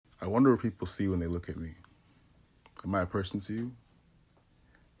I wonder what people see when they look at me. Am I a person to you?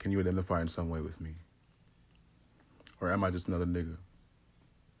 Can you identify in some way with me? Or am I just another nigga?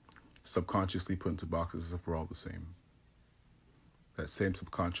 Subconsciously put into boxes as if we're all the same. That same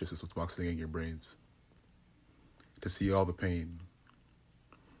subconscious is what's boxing in your brains. To see all the pain,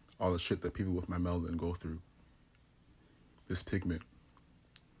 all the shit that people with my melanin go through. This pigment,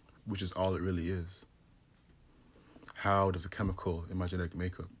 which is all it really is. How does a chemical in my genetic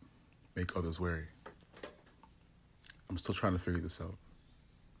makeup make others wary? I'm still trying to figure this out.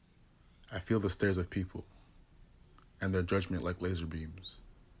 I feel the stares of people and their judgment like laser beams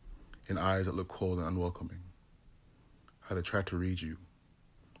in eyes that look cold and unwelcoming. How they try to read you,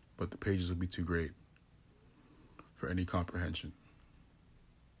 but the pages would be too great for any comprehension.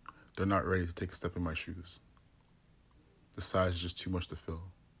 They're not ready to take a step in my shoes. The size is just too much to fill.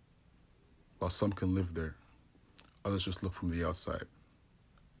 While some can live there, others just look from the outside.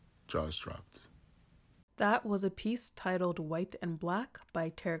 Jaws dropped. That was a piece titled White and Black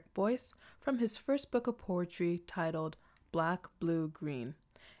by Tarek Boyce from his first book of poetry titled Black, Blue, Green.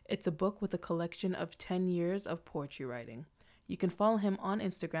 It's a book with a collection of 10 years of poetry writing. You can follow him on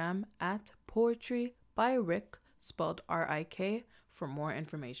Instagram at Poetry by Rick, spelled R-I-K, for more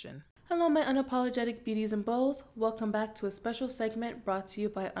information. Hello, my unapologetic beauties and beaux. Welcome back to a special segment brought to you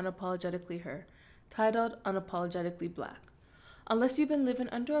by Unapologetically Her, titled Unapologetically Black. Unless you've been living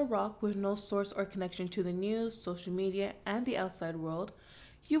under a rock with no source or connection to the news, social media, and the outside world,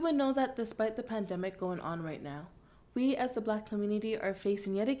 you would know that despite the pandemic going on right now, we as the Black community are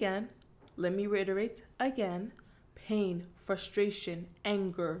facing yet again, let me reiterate again, pain, frustration,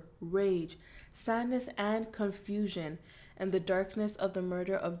 anger, rage, sadness, and confusion in the darkness of the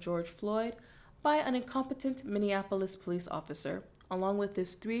murder of George Floyd by an incompetent Minneapolis police officer, along with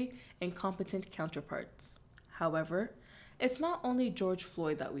his 3 incompetent counterparts. However, it's not only George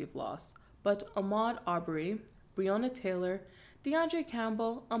Floyd that we've lost, but Ahmaud Arbery, Breonna Taylor, DeAndre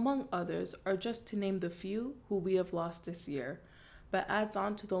Campbell, among others, are just to name the few who we have lost this year, but adds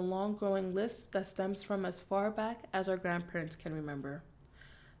on to the long growing list that stems from as far back as our grandparents can remember.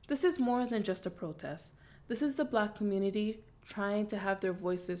 This is more than just a protest. This is the Black community trying to have their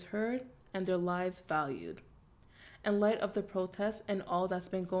voices heard and their lives valued. In light of the protests and all that's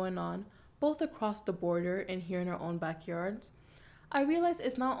been going on, both across the border and here in our own backyards, I realize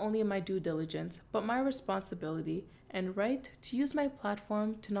it's not only my due diligence, but my responsibility and right to use my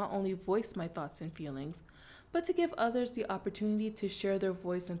platform to not only voice my thoughts and feelings, but to give others the opportunity to share their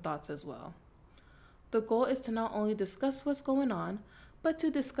voice and thoughts as well. The goal is to not only discuss what's going on, but to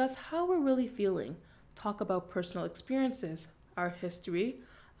discuss how we're really feeling, talk about personal experiences, our history,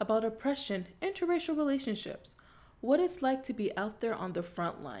 about oppression, interracial relationships, what it's like to be out there on the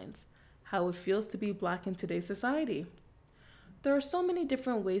front lines, how it feels to be Black in today's society. There are so many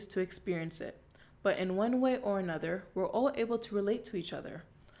different ways to experience it, but in one way or another, we're all able to relate to each other.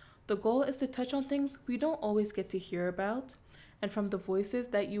 The goal is to touch on things we don't always get to hear about, and from the voices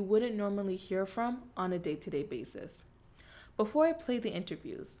that you wouldn't normally hear from on a day-to-day basis. Before I play the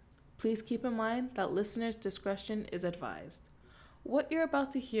interviews, please keep in mind that listeners' discretion is advised. What you're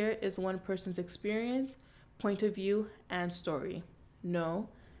about to hear is one person's experience, point of view, and story. No,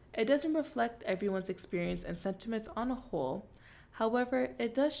 it doesn't reflect everyone's experience and sentiments on a whole. However,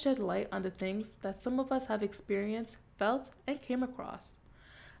 it does shed light on the things that some of us have experienced, felt, and came across.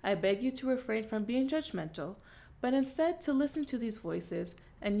 I beg you to refrain from being judgmental, but instead to listen to these voices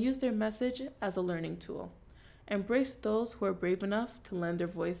and use their message as a learning tool. Embrace those who are brave enough to lend their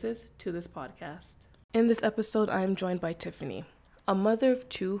voices to this podcast. In this episode, I am joined by Tiffany, a mother of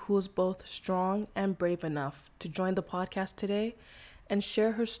 2 who is both strong and brave enough to join the podcast today and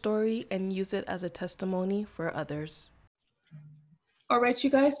share her story and use it as a testimony for others. All right, you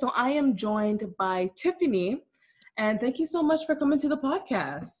guys, so I am joined by Tiffany, and thank you so much for coming to the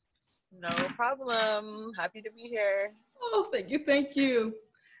podcast. No problem. Happy to be here. Oh, thank you, thank you.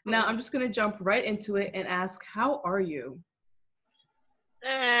 Now, I'm just going to jump right into it and ask, how are you?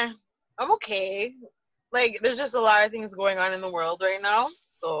 I'm okay. Like, there's just a lot of things going on in the world right now.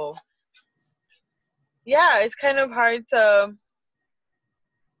 So, yeah, it's kind of hard to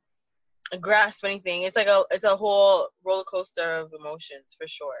grasp anything. It's a whole roller coaster of emotions, for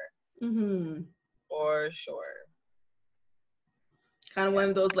sure. Mm-hmm. For sure. Kind of one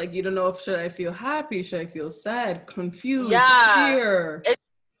of those, like, you don't know if should I feel happy, should I feel sad, confused, Yeah. fear.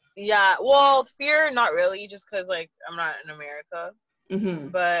 Yeah. Well, fear, not really, just because, like, I'm not in America. Mm-hmm.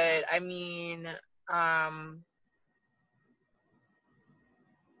 But, I mean,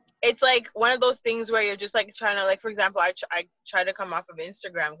 it's like one of those things where you're just like trying to, like, for example, I try to come off of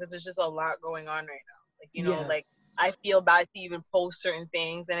Instagram because there's just a lot going on right now. Like, you know, like Yes. I feel bad to even post certain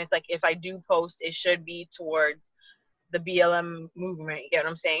things, and it's like if I do post, it should be towards the BLM movement. You get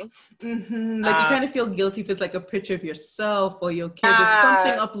what I'm saying? Like you kind of feel guilty if it's like a picture of yourself or your kids or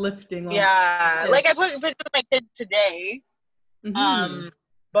something Yeah, uplifting on yeah. Like I put ish. a picture of my kids today. Mm-hmm. Um,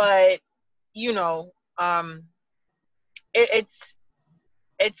 but you know, it,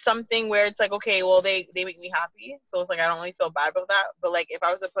 it's something where it's like, okay, well, they make me happy, so it's like I don't really feel bad about that. But like if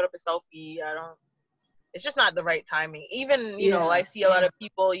I was to put up a selfie, I don't. It's just not the right timing. Even, you know, Yeah. I see a lot of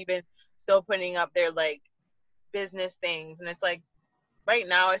people even still putting up their like business things, and it's like right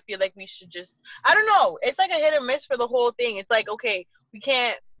now I feel like we should just, I don't know, it's like a hit or miss for the whole thing. It's like, okay, we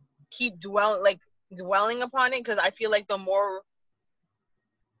can't keep dwelling upon it, because I feel like the more,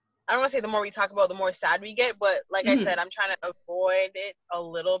 I don't want to say the more we talk about, the more sad we get, but like I Mm-hmm. said, I'm trying to avoid it a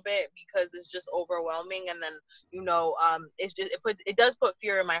little bit because it's just overwhelming. And then, you know, it's just, it does put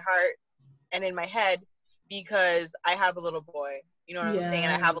fear in my heart and in my head, because I have a little boy, you know what I'm saying?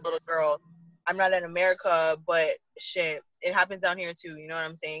 And I have a little Yes. girl. I'm not in America, but shit, it happens down here too, you know what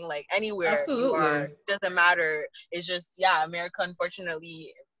I'm saying? Like anywhere you are, Absolutely. it doesn't matter. It's just, yeah, America,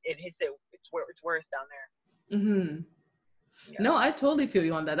 unfortunately, it hits it, it's worse down Mm-hmm. there. No, I totally feel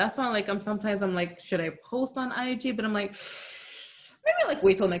you on that. That's why like I'm like, should I post on IG? But I'm like, maybe like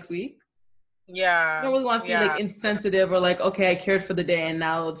wait till next week. I Yeah, don't really want to see like yeah. insensitive or like, okay, I cared for the day and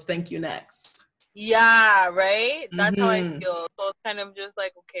now let's thank you next. Yeah, right? That's how I Mm-hmm. feel. So it's kind of just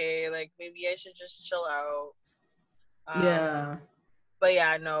like, okay, like maybe I should just chill out. Yeah. But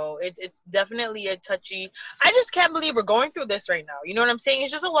yeah, no, it's definitely a touchy. I just can't believe we're going through this right now. You know what I'm saying?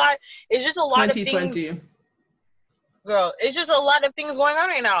 It's just a lot. It's just a lot of things, 2020. girl. It's just a lot of things going on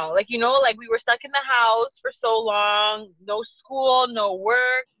right now. Like, you know, like we were stuck in the house for so long, no school, no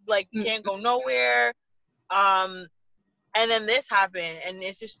work, like we can't go nowhere. Um, and then this happened, and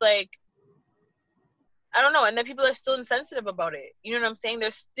it's just like, I don't know. And then people are still insensitive about it. You know what I'm saying?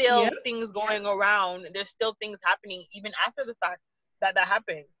 There's Yeah. still things going around. There's still things happening even after the fact that that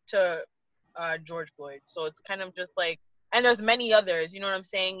happened to George Floyd. So it's kind of just like, and there's many others. You know what I'm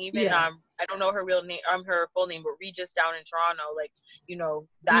saying? Even Yes. I don't know her real name, her full name, but Regis down in Toronto. Like, you know,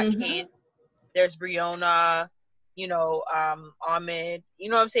 that case. Mm-hmm. There's Breonna. You know, Ahmed. You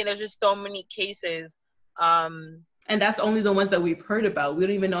know what I'm saying? There's just so many cases. Um, And that's only the ones that we've heard about. We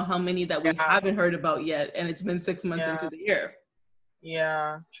don't even know how many that we yeah, haven't heard about yet. And it's been 6 months into yeah. the year.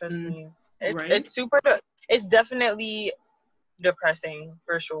 Yeah, trust me. Right? It's super. It's definitely depressing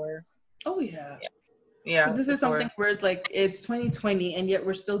for sure. Oh, yeah. Yeah, yeah, Because this for is something sure. where it's like it's 2020 and yet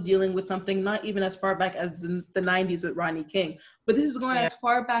we're still dealing with something not even as far back as in the 90s with Ronnie King, but this is going Yeah, as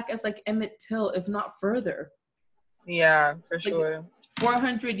far back as like Emmett Till, if not further. yeah, for Like sure.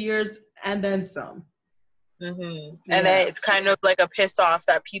 400 years and then some. And then Yeah. it's kind of like a piss off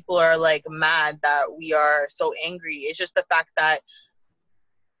that people are like mad that we are so angry. It's just the fact that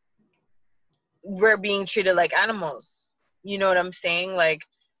we're being treated like animals. You know what I'm saying? Like,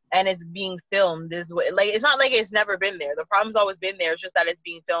 and it's being filmed this way. Like, it's not like it's never been there. The problem's always been there. It's just that it's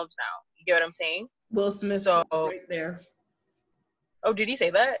being filmed now. You get what I'm saying? Will Smith So, right there. oh, did he say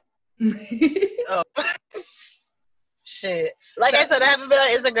that? Oh, shit. Like I that's said, I haven't been on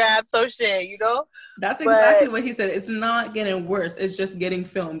Instagram, so shit, you know? that's exactly But, what he said. It's not getting worse. It's just getting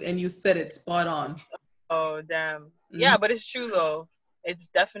filmed. And you said it spot on. oh, damn. Mm-hmm. Yeah, but it's true, though. It's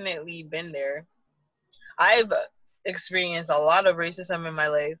definitely been there. I've experienced a lot of racism in my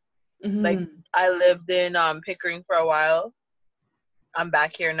life. Like, Mm-hmm. I lived in Pickering for a while. I'm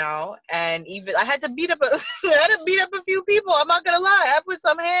back here now, and even I had to beat up I had to beat up a few people. I'm not gonna lie, I put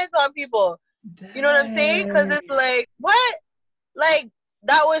some hands on people. You know what I'm saying? Because Dang. it's like, what? Like,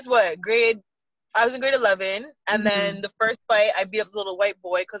 that was what grade I was in grade 11, and Mm-hmm. then the first fight, I beat up the little white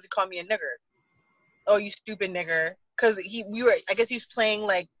boy because he called me a nigger. Oh, you stupid nigger! Because I guess he's playing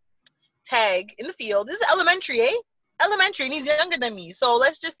like tag in the field. This is elementary, eh? Elementary, and he's younger than me. So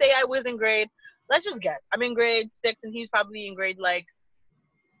let's just say I was in grade. Let's just guess. I'm in grade 6, and he's probably in grade like,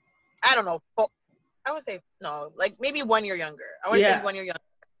 I don't know. I would say no, like maybe 1 year younger. I want to say Yeah. 1 year younger.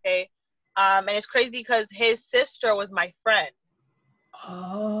 Okay. And it's crazy because his sister was my friend,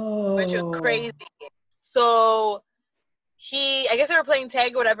 which was Oh. crazy. So I guess they were playing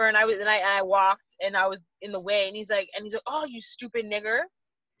tag or whatever, and I walked and I was in the way, and he's like, oh, you stupid nigger.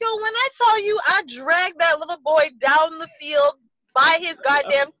 Yo, when I tell you, I dragged that little boy down the field by his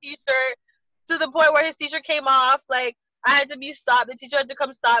goddamn t-shirt to the point where his t-shirt came off. Like, I had to be stopped. The teacher had to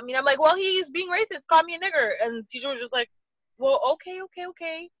come stop me. And I'm like, well, he's being racist. Call me a nigger. And the teacher was just like, well, okay. You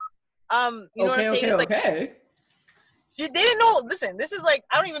know what I'm Okay, saying? okay, It's like, okay. they didn't know. Listen, this is like,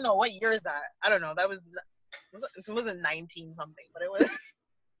 I don't even know what year is that. I don't know. That was, it wasn't 19 something, but it was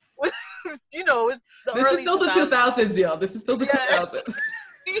You know, it's the This is early still the 2000s, y'all. This is still the Yeah. 2000s.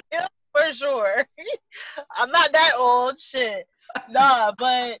 Yeah, for sure. I'm not that old. Shit. Nah,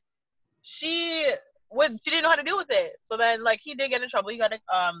 but she she didn't know how to deal with it. So then, like, he did get in trouble. He got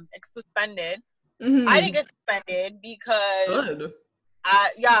suspended. I didn't Mm-hmm. get suspended because Good.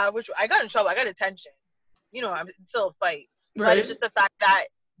 which I got in trouble. I got detention. You know, I'm still a fight. But it's Right? just the fact that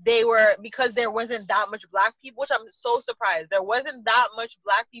because there wasn't that much black people, which I'm so surprised. There wasn't that much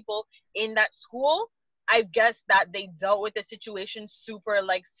black people in that school. I guess that they dealt with the situation super,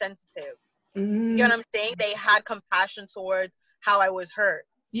 like, sensitive. You get Mm, what I'm saying? They had compassion towards how I was hurt.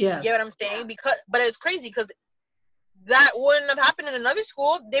 You get what yes. I'm saying? But it's crazy because that wouldn't have happened in another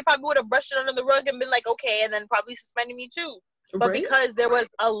school. They probably would have brushed it under the rug and been like, okay, and then probably suspended me too. But Right? because there was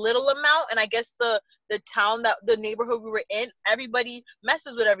a little amount, and I guess the neighborhood we were in, everybody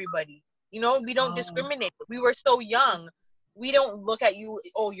messes with everybody. You know, we don't Oh. discriminate. We were so young. We don't look at you,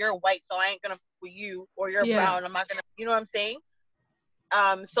 oh, you're white, so I ain't gonna f with you, or you're Yeah. brown, I'm not gonna, you know what I'm saying?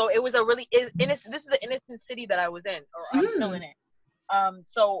 So it was a really innocent. This is an innocent city that I was in, or I'm still in Mm. it.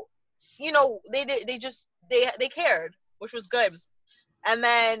 So, you know, they cared, which was good. And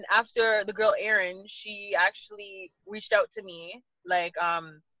then after the girl Erin, she actually reached out to me, like,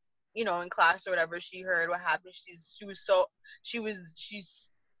 you know, in class or whatever. She heard what happened. She was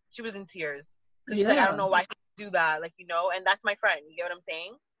in tears because she's like, I don't Yeah. know why he do that, like, you know. And that's my friend. You get what I'm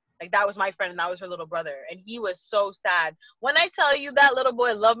saying? Like, that was my friend, and that was her little brother, and he was so sad. When I tell you that little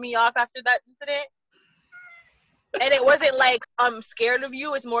boy loved me off after that incident, and it wasn't like I'm scared of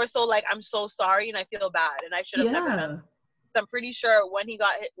you. It's more so like I'm so sorry and I feel bad and I should have never done Yeah. that. I'm pretty sure when he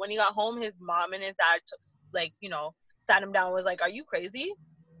got home, his mom and his dad like, you know, sat him down and was like, "Are you crazy?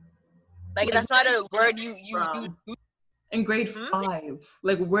 Like, Like, that's not a word you from in grade hmm? 5.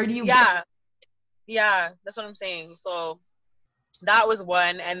 Like, where do you get? Yeah, yeah, that's what I'm saying. So that was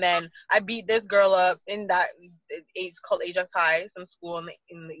one, and then I beat this girl up in that it's called Ajax High, some school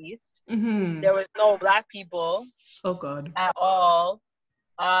in the east. Mm-hmm. There was no black people Oh God. at all.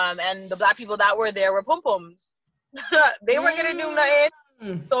 And the black people that were there were pom poms. They weren't gonna do nothing.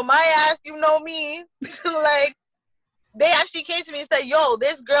 Mm. So my ass, you know me, like, they actually came to me and said, "Yo,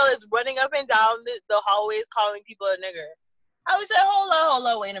 this girl is running up and down the hallways calling people a nigger." I was like, hold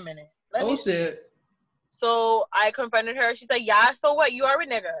on, wait a minute, let Oh me see." shit. So I confronted her. She's like, "Yeah, so what? You are a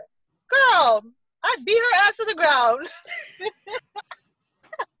nigger, girl." I beat her ass to the ground.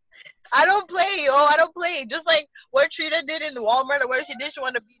 I don't play, yo. I don't play. Just like what Trina did in Walmart or whatever she did, she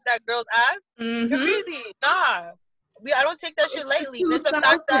wanted to beat that girl's ass. You're Mm-hmm. crazy. Nah. I don't take that shit It's the lightly.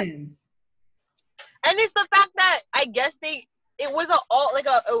 And it's the fact that I guess it was all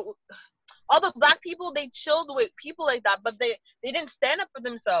the black people, they chilled with people like that, but they didn't stand up for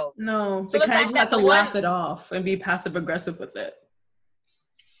themselves. No, So they the kind of fact just that had to laugh it off and be passive aggressive with it.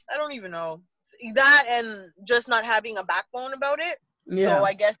 I don't even know that, and just not having a backbone about it. So Yeah.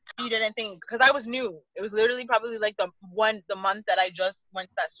 I guess she didn't think, because I was new. It was literally probably like the month that I just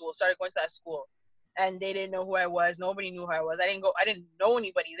started going to that school, and they didn't know who I was. Nobody knew who I was. I didn't know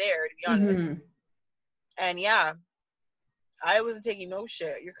anybody there, to be honest. Mm-hmm. And yeah, I wasn't taking no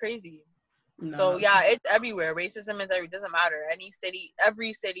shit. You're crazy. So No. yeah, it's everywhere. Racism is everywhere. It doesn't matter.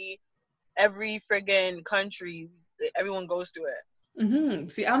 Every city, every friggin' country, everyone goes through it. Mm-hmm.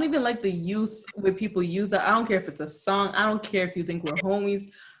 See, I don't even like the use when people use that. I don't care if it's a song. I don't care if you think we're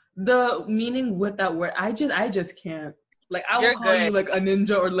homies. The meaning with that word, I just can't. Like, I will You're call you good. like a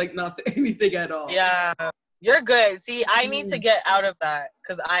ninja or like not say anything at all. Yeah, you're good. See, I need to get out of that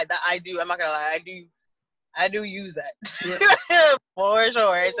because I do. I'm not gonna lie. I do use that for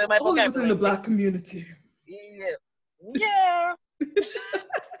sure. It's in my Only within vocabulary. the black community. Yeah.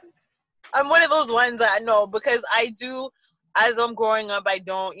 I'm one of those ones that I know because I do. As I'm growing up, I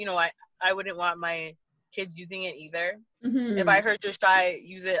don't. You know, I wouldn't want my kids using it either. Mm-hmm. If I heard Joshai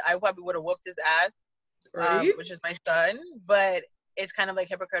use it, I probably would have whooped his ass. Right? Which is my son. But it's kind of like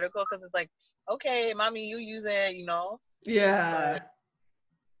hypocritical because it's like, okay, mommy, you use it, you know. Yeah. But,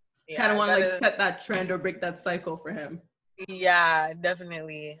 yeah, Kind of want to like set that trend or break that cycle for him. Yeah,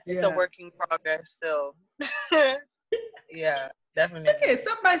 definitely. It's a work in progress still. Yeah, definitely. It's okay,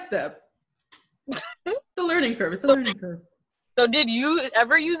 step by step. It's a learning curve. It's a learning curve. So did you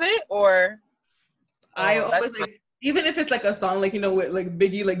ever use it or? I always like, even if it's like a song, like, you know, with like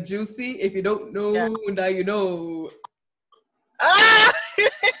Biggie, like Juicy, if you don't know, now you know. Ah!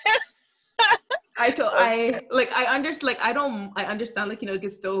 I understand, like, you know, it can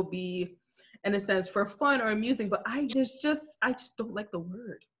still be in a sense for fun or amusing, but I just don't like the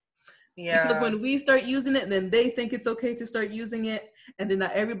word. Yeah. Because when we start using it, then they think it's okay to start using it, and then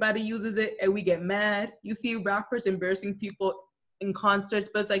not everybody uses it, and we get mad. You see rappers embarrassing people in concerts,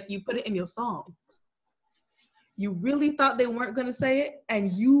 but it's like you put it in your song. You really thought they weren't gonna say it,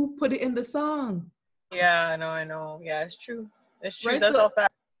 and you put it in the song. Yeah, I know. Yeah, it's true. It's true. Right? That's So all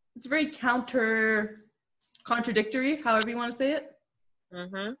fact. it's very contradictory, however you want to say it.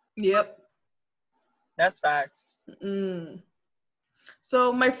 Mhm. Yep. That's facts.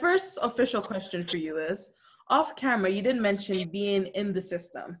 So my first official question for you is, off camera, you did mention being in the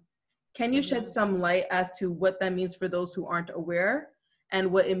system. Can you shed some light as to what that means for those who aren't aware,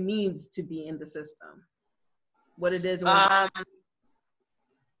 and what it means to be in the system? What it is and what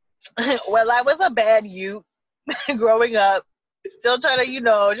Well, I was a bad youth growing up. Still trying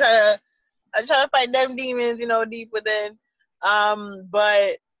to, I try to fight them demons, deep within.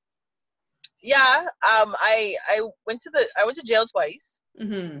 But yeah, I went to jail twice.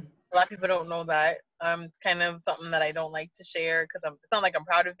 Mm-hmm. A lot of people don't know that. It's kind of something that I don't like to share because it's not like I'm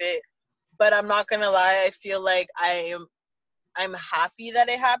proud of it. But I'm not gonna lie, I feel like I'm happy that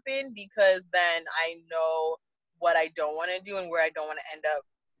it happened, because then I know what I don't want to do and where I don't want to end up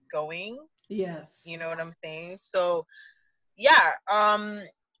going. Yes. You know what I'm saying? So yeah,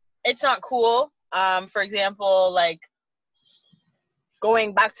 it's not cool. For example, like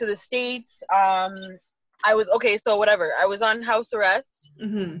going back to the States, I was okay, so whatever. I was on house arrest,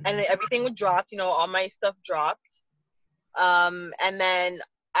 Mm-hmm. and everything was dropped, all my stuff dropped. And then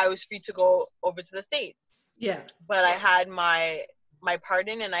I was free to go over to the States. Yeah. But I had my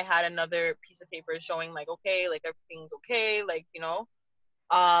pardon, and I had another piece of paper showing like, okay, like everything's okay, like,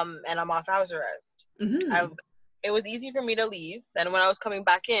 and I'm off house arrest. Mm-hmm. It was easy for me to leave. Then when I was coming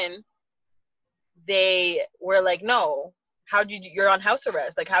back in, they were like, no, you're on house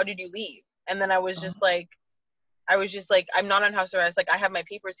arrest, like how did you leave? And then I was just like, I'm not on house arrest, like I have my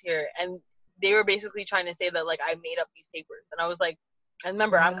papers here. And they were basically trying to say that like I made up these papers. And I was like, and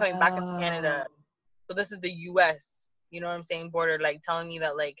remember, I'm coming back into Canada, so this is the US, you know what I'm saying, border, like telling me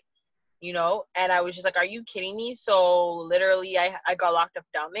that like, and I was just like, are you kidding me? So literally I got locked up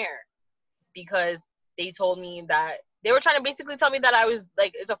down there because they told me that they were trying to basically tell me that I was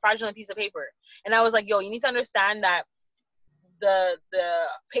like, it's a fraudulent piece of paper. And I was like, yo, you need to understand that the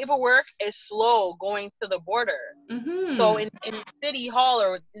paperwork is slow going to the border. Mm-hmm. So in City Hall,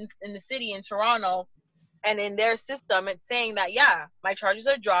 or in the city in Toronto, and in their system, it's saying that, yeah, my charges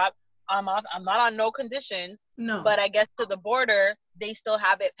are dropped. I'm not on no conditions. No. But I guess to the border, they still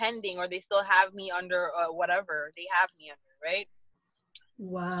have it pending, or they still have me under whatever they have me under, right?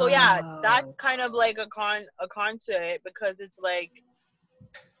 Wow. So yeah, that's kind of like a con to it, because it's like,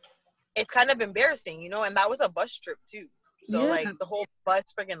 it's kind of embarrassing, and that was a bus trip too. So like the whole bus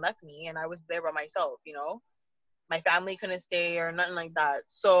freaking left me, and I was there by myself, my family couldn't stay or nothing like that.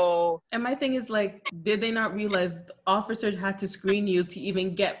 So, and my thing is like, did they not realize the officers had to screen you to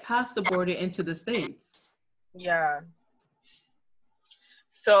even get past the border into the States? Yeah.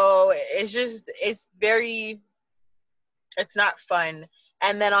 So it's not fun.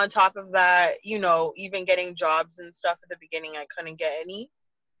 And then on top of that, even getting jobs and stuff at the beginning, I couldn't get any.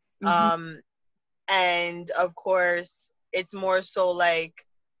 Mm-hmm. And of course, it's more so like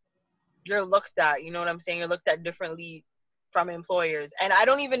you're looked at, you know what I'm saying? You're looked at differently from employers. And I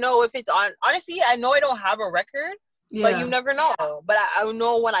don't even know if it's honestly, I know I don't have a record, but you never know. But I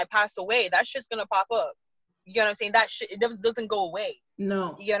know when I pass away, that shit's gonna pop up. You know what I'm saying? That shit, it doesn't go away.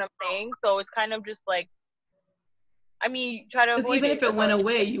 No. You know what I'm saying? So it's kind of just like, I mean, try to avoid it. Even if it went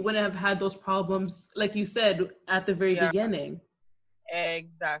away, you wouldn't have had those problems, like you said, at the very beginning.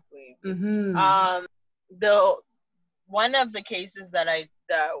 Exactly. Mm-hmm. The one of the cases that I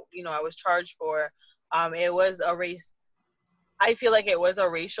was charged for, it was a race. I feel like it was a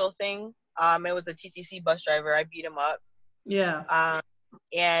racial thing. It was a TTC bus driver. I beat him up. Yeah.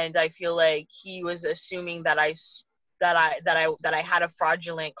 And I feel like he was assuming that I had a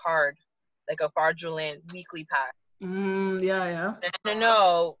fraudulent card, like a fraudulent weekly pass. Yeah.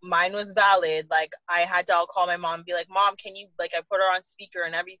 No, mine was valid. Like I had to call my mom and be like, Mom, can you, like, I put her on speaker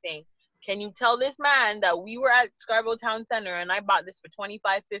and everything. Can you tell this man that we were at Scarborough Town Center and I bought this for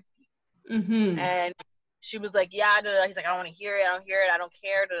 $25.50? Mm-hmm. And she was like, yeah, he's like, I don't want to hear it. I don't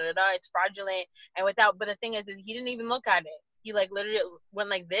care. It's fraudulent. And but the thing is he didn't even look at it. He like literally went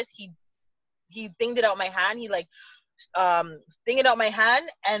like this. He thinged it out my hand. He like, thinged it out my hand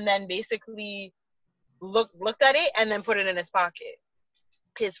and then basically looked at it and then put it in his pocket,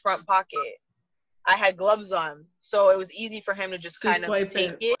 his front pocket. I had gloves on, so it was easy for him to just kind of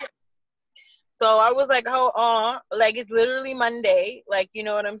take it. So I was like, like it's literally Monday, like, you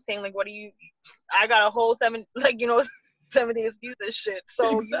know what I'm saying? Like, I got a whole 7 day excuses shit.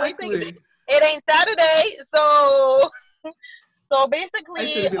 So exactly. It ain't Saturday, so basically, I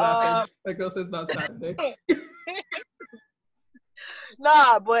shouldn't be laughing. My girl says not Saturday.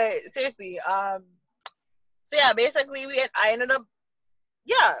 Nah, but seriously, so yeah, basically I ended up,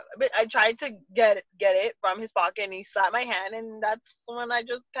 yeah, but I tried to get it from his pocket, and he slapped my hand, and that's when I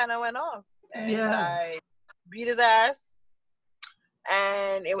just kind of went off, and Yeah. I beat his ass,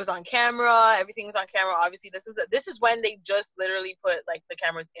 and it was on camera. Everything was on camera. Obviously, this is when they just literally put like the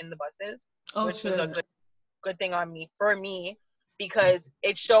cameras in the buses, Oh which was a shit. good thing on me for me, because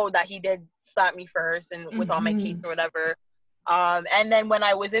it showed that he did slap me first and with all my case Mm-hmm. or whatever. And then when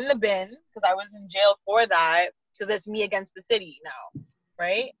I was in the bin, because I was in jail for that, because it's me against the city now,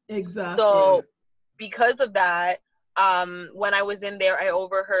 right? Exactly. So because of that, when I was in there, I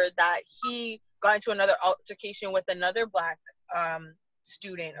overheard that he got into another altercation with another black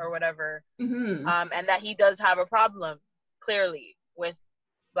student or whatever, Mm-hmm. and that he does have a problem clearly with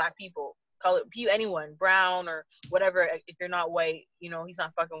black people, color, anyone, brown or whatever. If you're not white, he's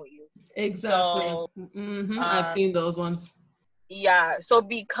not fucking with you. Exactly. So, Mm-hmm. I've um, seen those ones. yeah. So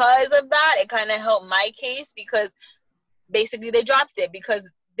because of that, it kind of helped my case, because basically they dropped it because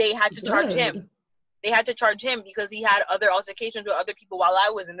they had to charge him. Good. They had to charge him because he had other altercations with other people while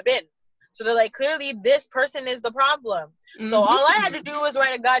I was in the bin. So they're like, clearly this person is the problem. So all I had to Mm-hmm. do was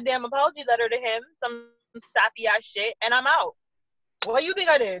write a goddamn apology letter to him, some sappy ass shit, and I'm out. What do you think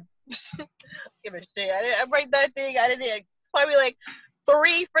I did? Give a shit. I write that thing. I didn't. It's probably like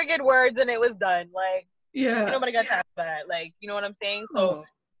 3 friggin' words, and it was done. Like, ain't Yeah. nobody got time for that. Like, you know what I'm saying? So Oh.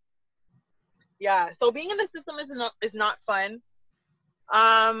 yeah. So being in the system is not fun.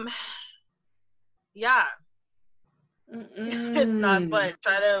 Um. Yeah. It's not Mm-mm. fun.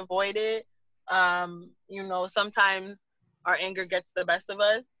 Try to avoid it. Sometimes our anger gets the best of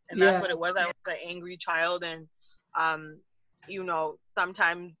us, and that's Yeah. what it was. I was an angry child, and um,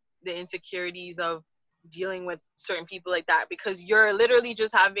 sometimes the insecurities of dealing with certain people like that, because you're literally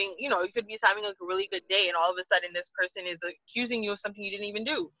just having, you could be having like a really good day, and all of a sudden this person is accusing you of something you didn't even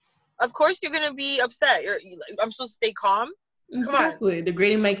do. Of course you're gonna be upset. I'm supposed to stay calm. Come on. Exactly.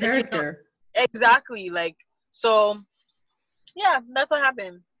 Degrading my And character. exactly, like, so yeah, that's what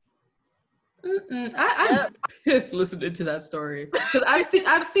happened. Mm-mm. I'm Yeah. pissed listening to that story because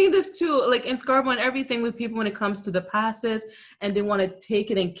I've seen this too, like in Scarborough and everything with people when it comes to the passes and they want to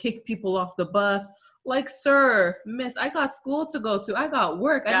take it and kick people off the bus. Like, sir, miss, I got school to go to. I got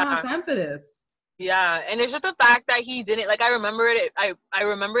work. I don't have Yeah. time for this. Yeah. And it's just the fact that he didn't, like, I remember it. I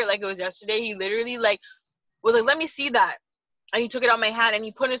remember it like it was yesterday. He literally like was like, let me see that. And he took it out my hand and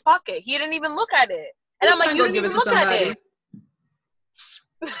he put in his pocket. He didn't even look at it. And Who's I'm like, trying you to go didn't give it even to look at it. somebody?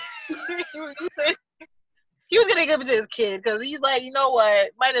 He was gonna give it to his kid because he's like, you know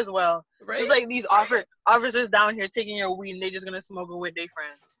what, might as well. Just Right? like these officers down here taking your weed and they just gonna smoke it with their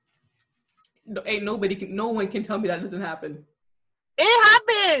friends. No, no one can tell me that doesn't happen. It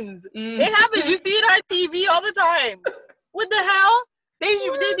happens. It happens. Mm. You see it on TV all the time. What the hell?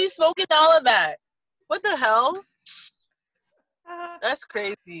 They be smoking all of that. What the hell? That's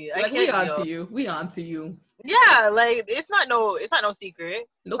crazy. I Like, we can't on to deal. you. We on to you. Yeah, like it's not no secret.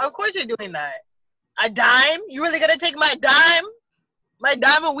 Of Nope. course you're doing that. A dime? You really gonna take my dime? My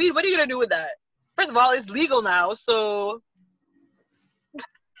dime of weed? What are you gonna do with that? First of all, it's legal now, so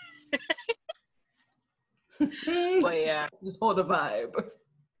but yeah, Just hold the vibe.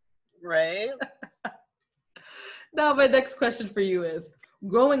 right? Now, my next question for you is,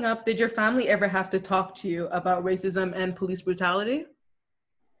 growing up, did your family ever have to talk to you about racism and police brutality?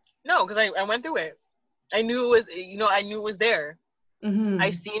 No, because I went through it. I knew it was I knew it was there. I Mm-hmm.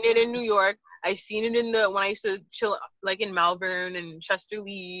 seen it in New York. I seen it in the when I used to chill like in Malvern and Chester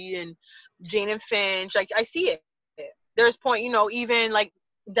Lee and Jane and Finch. Like I see it. There's point, even like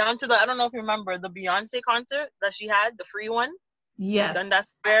down to the I don't know if you remember the Beyonce concert that she had, the free one, Dundas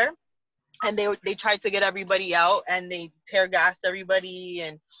Yes. Square, and they tried to get everybody out and they tear gassed everybody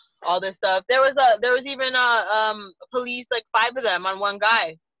and all this stuff. There was even police, like 5 of them on one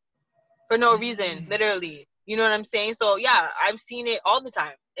guy for no reason, literally. You know what I'm saying? So yeah, I've seen it all the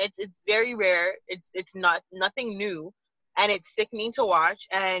time. It's very rare. It's not nothing new, and it's sickening to watch.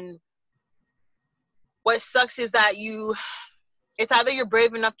 And what sucks is that it's either you're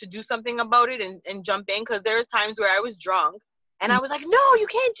brave enough to do something about it and jump in, because there's times where I was drunk and I was like, no, you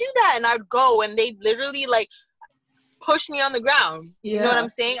can't do that, and I'd go and they literally like push me on the ground. You know what Yeah. I'm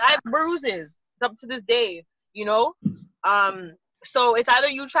saying? I have bruises up to this day. You know, so it's either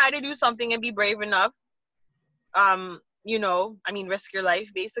you try to do something and be brave enough, I mean, risk your life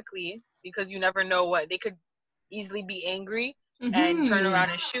basically, because you never know what they could easily be angry and turn Mm-hmm. around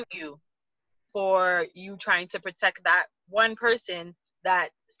and shoot you for you trying to protect that one person that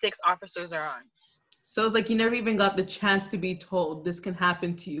 6 officers are on. So it's like you never even got the chance to be told this can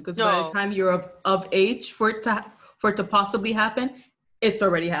happen to you, because by the No, time you're of age for it to possibly happen, it's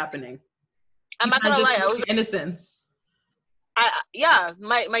already happening. I'm You not can't gonna just lie. lose your innocence. Yeah,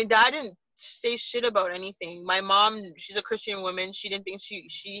 my dad didn't say shit about anything. My mom, she's a Christian woman. She didn't think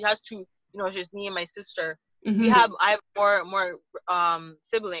she has to, it's just me and my sister. Mm-hmm. I have more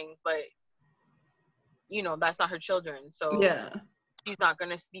siblings, but that's not her children. So Yeah. she's not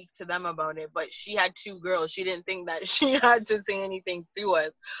gonna speak to them about it. But she had 2 girls. She didn't think that she had to say anything to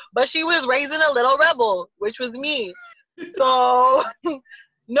us. But she was raising a little rebel, which was me. So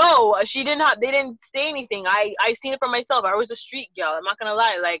no, she didn't have. They didn't say anything. I seen it for myself. I was a street girl. I'm not gonna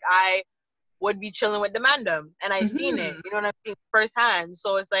lie. Like I would be chilling with the mandem, and I seen it. Mm-hmm. You know what I'm saying firsthand.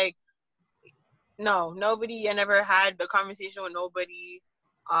 So it's like, no, nobody. I never had a conversation with nobody.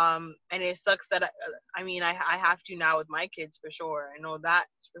 And it sucks that I have to now with my kids for sure. I know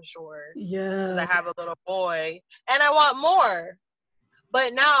that's for sure because I Yeah. have a little boy, and I want more.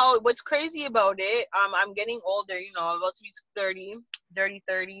 But now, what's crazy about it? I'm getting older. I'm about to be 30, dirty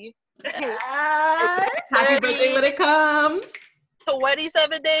 30. Ah, happy birthday 30, when it comes.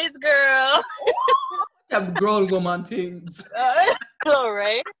 27 days, girl. I'm grown woman things. All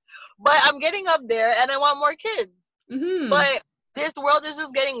right. But I'm getting up there and I want more kids. Mm-hmm. But this world is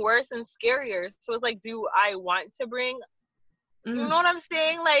just getting worse and scarier. So it's like, do I want to bring, you know what I'm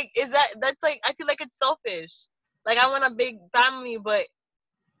saying? Like, that's like, I feel like it's selfish. Like, I want a big family, but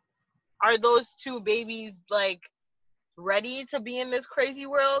are those 2 babies, like, ready to be in this crazy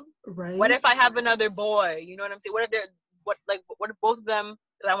world? Right. What if I have another boy? You know what I'm saying? What if both of them,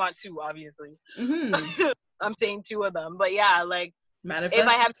 because I want 2, obviously. Mm-hmm. I'm saying 2 of them. But yeah, like, if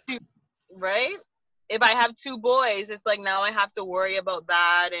I have Manifest. 2, right? If I have 2 boys, it's like now I have to worry about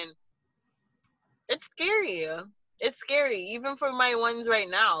that, and it's scary. It's scary, even for my ones right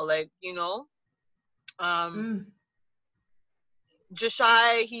now. Like, um,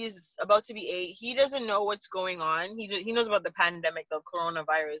 Jashai, he's about to be 8. He doesn't know what's going on. He knows about the pandemic, the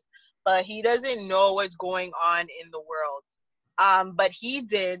coronavirus, but he doesn't know what's going on in the world. But he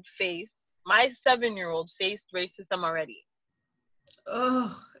did face my 7-year-old faced racism already.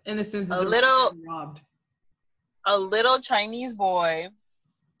 Oh, innocence is A already little being robbed. a little Chinese boy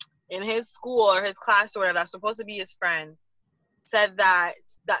in his school or his class or whatever that's supposed to be his friend said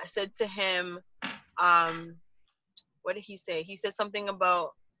said to him, what did he say? He said something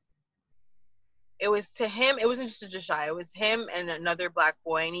about, it was to him, it wasn't just to Jashai, it was him and another black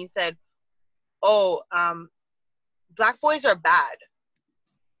boy, and he said, oh, black boys are bad.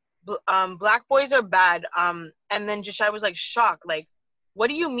 Black boys are bad. And then Jashai was like shocked, like, what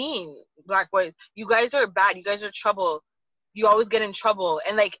do you mean, black boys? You guys are bad. You guys are trouble. You always get in trouble.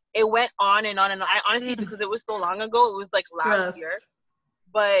 And like it went on and on and on. I honestly, because it was so long ago, it was like last year. Stressed.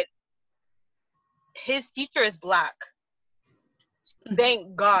 But his teacher is black.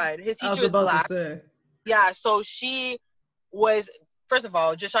 Thank God. His I was teacher is about to black. say. Yeah, so she was, first of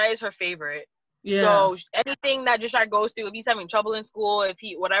all, Jashai is her favorite. Yeah. So anything that Jashai goes through, if he's having trouble in school,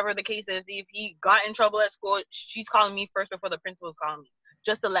 whatever the case is, if he got in trouble at school, she's calling me first before the principal's calling me,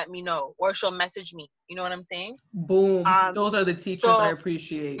 just to let me know, or she'll message me. You know what I'm saying? Boom. Those are the teachers I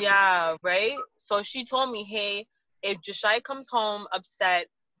appreciate. Yeah, right? So she told me, hey, if Jashai comes home upset,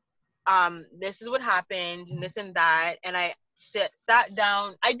 this is what happened, and this and that. And I sat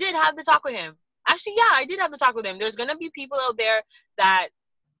down. I did have the talk with him. Actually, yeah, I did have the talk with him. There's going to be people out there that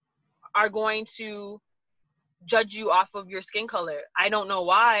are going to judge you off of your skin color. I don't know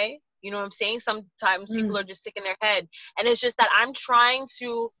why. You know what I'm saying? Sometimes people are just sick in their head. And it's just that I'm trying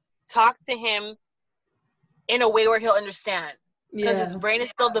to talk to him in a way where he'll understand. Because his brain is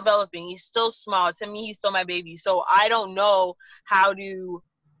still developing. He's still small. To me, he's still my baby. So I don't know how to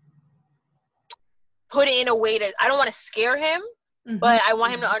put it in a way that I don't want to scare him, but I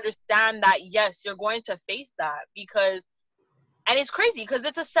want him to understand that, yes, you're going to face that. Because, and it's crazy because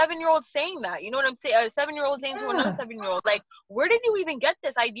it's a 7-year-old saying that. You know what I'm saying? A 7-year-old saying to another 7-year-old, like, where did you even get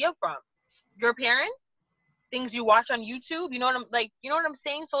this idea from? Your parents? Things you watch on YouTube? You know what I'm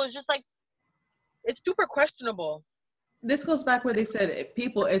saying? So it's just like, it's super questionable. This goes back where they said,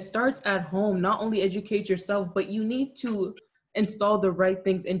 it starts at home. Not only educate yourself, but you need to install the right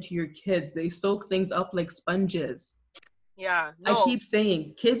things into your kids. They soak things up like sponges. Yeah. No. I keep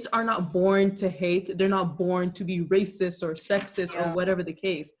saying, kids are not born to hate. They're not born to be racist or sexist or whatever the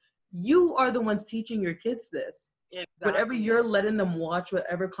case. You are the ones teaching your kids this. Exactly. Whatever you're letting them watch,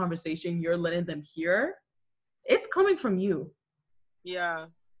 whatever conversation you're letting them hear, it's coming from you. Yeah.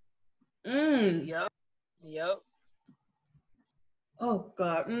 Yep. Oh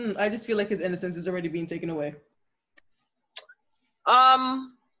God. I just feel like his innocence is already being taken away.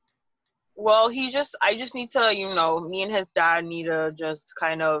 Well, I just need to, me and his dad need to just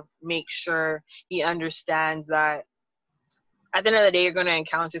kind of make sure he understands that at the end of the day, you're gonna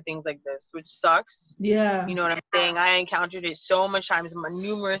encounter things like this, which sucks. Yeah. You know what I'm saying? I encountered it so much times,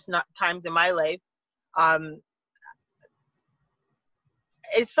 numerous times in my life.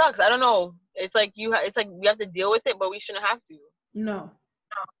 It sucks. I don't know. It's like it's like we have to deal with it, but we shouldn't have to. No.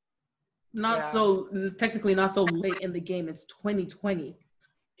 Not so, technically not so late in the game. It's 2020.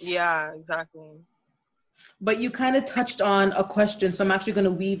 Yeah, exactly. But you kind of touched on a question, so I'm actually going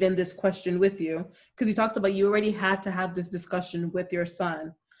to weave in this question with you, because you talked about you already had to have this discussion with your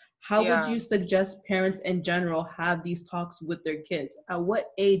son. How would you suggest parents in general have these talks with their kids? At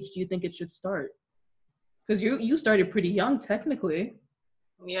what age do you think it should start? Because you started pretty young, technically.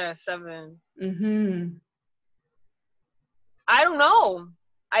 Yeah, 7. Mm-hmm. I don't know.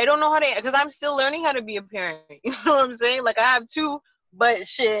 I don't know how to, because I'm still learning how to be a parent. You know what I'm saying? Like, I have 2, but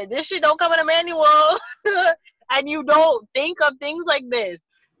shit, this shit don't come in a manual. And you don't think of things like this.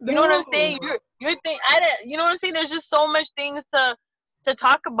 You know what I'm saying? You know what I'm saying? There's just so much things to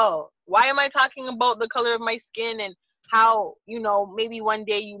talk about. Why am I talking about the color of my skin and how, you know, maybe one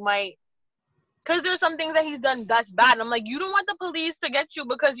day you might, because there's some things that he's done that's bad. And I'm like, you don't want the police to get you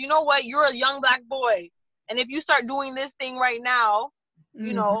because you know what? You're a young black boy. And if you start doing this thing right now,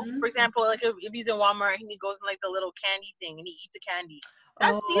 you know, for example, like if he's in Walmart and he goes in like the little candy thing and he eats a candy,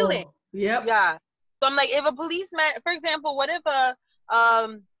 that's stealing. Yep. Yeah. So I'm like, if a policeman, for example, what if a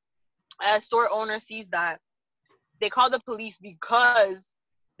store owner sees that, they call the police because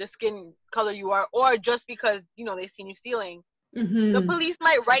the skin color you are, or just because, you know, they've seen you stealing. The police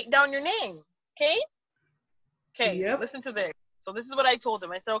might write down your name. Okay, listen to this. So this is what I told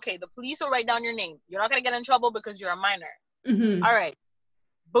him. I said, okay, the police will write down your name. You're not going to get in trouble because you're a minor. All right.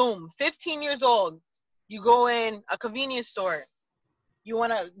 Boom. 15 years old. You go in a convenience store. You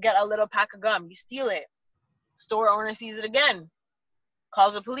want to get a little pack of gum. You steal it. Store owner sees it again.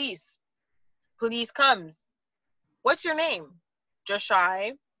 Calls the police. Police comes. What's your name? Just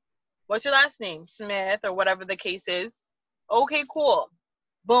Shy. What's your last name? Smith, or whatever the case is. Okay, cool.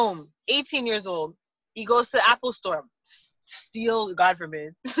 Boom. 18 years old. He goes to the Apple store. Steals, God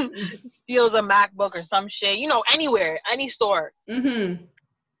forbid, steals a MacBook or some shit. You know, anywhere, any store.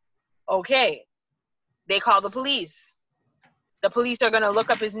 Okay. They call the police. The police are going to look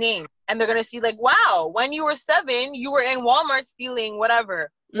up his name. And they're going to see, like, wow, when you were 7, you were in Walmart stealing whatever.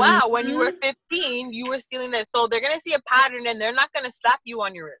 Wow, when you were 15, you were stealing this. So they're going to see a pattern, and they're not going to slap you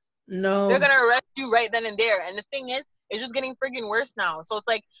on your wrist. No. They're going to arrest you right then and there. And the thing is, it's just getting friggin' worse now. So it's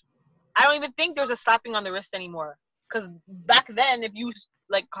like, I don't even think there's a slapping on the wrist anymore. Because back then, if you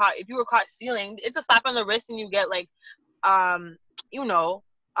were caught stealing, it's a slap on the wrist and you get like, you know,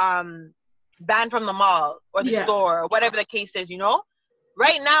 banned from the mall or the store or whatever the case is, you know?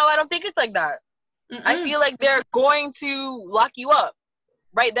 Right now, I don't think it's like that. I feel like they're going to lock you up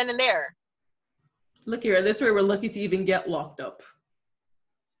right then and there. Look here, this way we're lucky to even get locked up.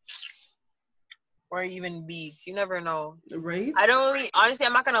 Or even beats. You never know. Right? I don't really, honestly,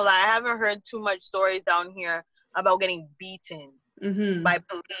 I'm not going to lie. I haven't heard too much stories down here about getting beaten by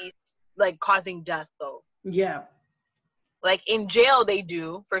police, like causing death, though. Yeah. Like in jail, they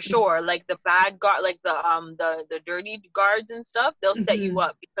do for sure. Like the bad guard, like the dirty guards and stuff, they'll set you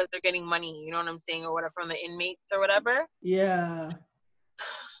up because they're getting money. You know what I'm saying, or whatever, from the inmates or whatever. Yeah.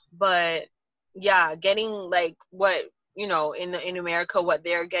 But yeah, getting like what, you know, in America, what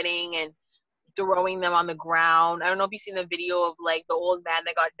they're getting and throwing them on the ground. I don't know if you've seen the video of like the old man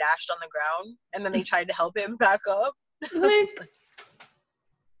that got dashed on the ground and then they tried to help him back up. Like,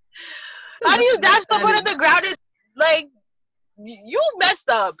 how do you dash someone on the ground? It's like, you messed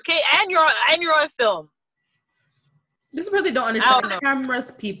up, okay? And you're on film. This is where they don't understand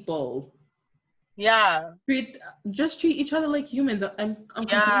cameras, people. Yeah. Just treat each other like humans. I'm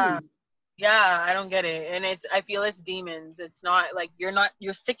confused. Yeah, I don't get it. And I feel it's demons. It's not like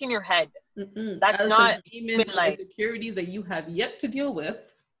you're sick in your head. That's not demons, like insecurities that you have yet to deal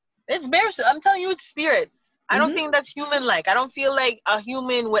with. It's I'm telling you, it's spirits. I don't think that's human-like. I don't feel like a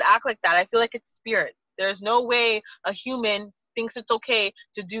human would act like that. I feel like it's spirits. There's no way a human thinks it's okay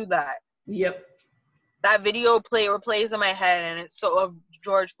to do that. Yep. That video plays in my head, and it's so of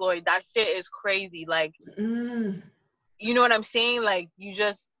George Floyd. That shit is crazy. Like, you know what I'm saying? Like, you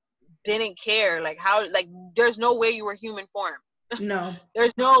just didn't care. Like, how? Like, there's no way you were human form. No.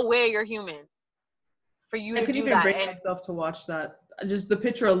 There's no way you're human for you to do that. I couldn't even bring myself to watch that. Just the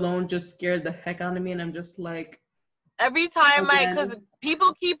picture alone just scared the heck out of me, and I'm just like, every time because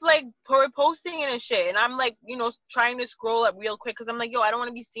people keep like posting it and shit, and I'm like, you know, trying to scroll up real quick because I'm like, yo, I don't want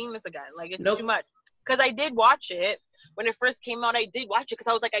to be seeing this again. Like, it's too much. Because I did watch it when it first came out. I did watch it because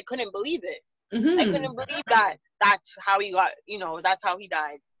I was like, I couldn't believe it. I couldn't believe that that's how he got, you know, that's how he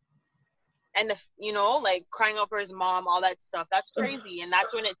died. and like crying out for his mom, all that stuff. That's crazy. And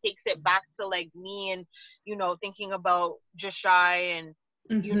that's when it takes it back to like me and thinking about Jashai and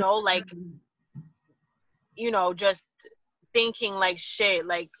like just thinking like shit,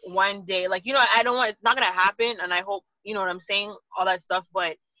 like one day, like I don't want, it's not gonna happen, and I hope what I'm saying, all that stuff,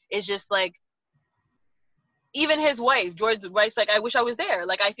 but it's just like even his wife, George's wife's like, I wish I was there,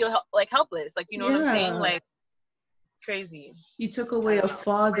 like I feel like helpless, like what I'm saying, like crazy. You took away a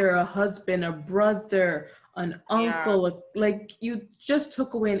father, a husband, a brother, an uncle, like you just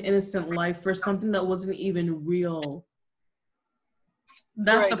took away an innocent life for something that wasn't even real.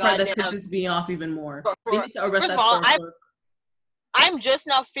 That's the part that pisses me off even more. They need to arrest that store clerk. I'm just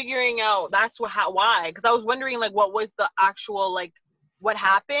now figuring out why, because I was wondering like what was the actual like what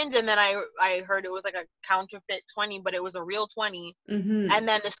happened, and then I heard it was like a counterfeit 20, but it was a real 20, and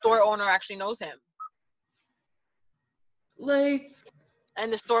then the store owner actually knows him. Like,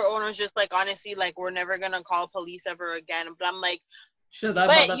 and the store owner's just like, honestly, like we're never gonna call police ever again. But I'm like,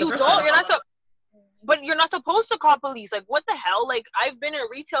 but you're not supposed to call police. Like, what the hell? Like, I've been in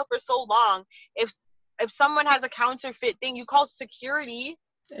retail for so long. If someone has a counterfeit thing, you call security.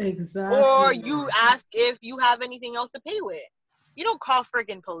 Exactly. Or you ask if you have anything else to pay with. You don't call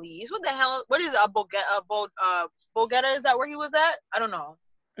friggin' police. What the hell? What is a Bogetta? Is that where he was at? I don't know.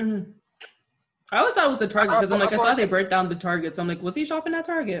 Mm-hmm. I always thought it was the Target, because I'm like, I saw they burnt down the Target, so I'm like, was he shopping at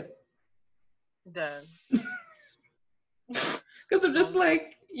Target? Dead. Because I'm just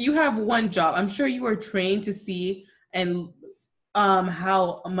like, you have one job. I'm sure you are trained to see and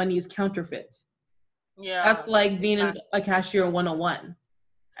how money is counterfeit. Yeah. That's like being a cashier 101.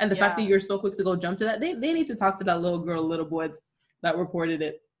 And the fact that you're so quick to go jump to that, they need to talk to that little boy that reported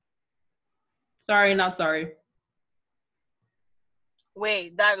it. Sorry, not sorry.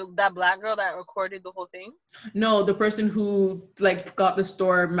 Wait, that black girl that recorded the whole thing? No, the person who like got the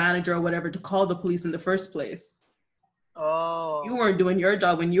store manager or whatever to call the police in the first place. Oh. You weren't doing your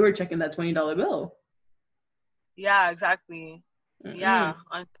job when you were checking that $20 bill. Yeah, exactly. Yeah,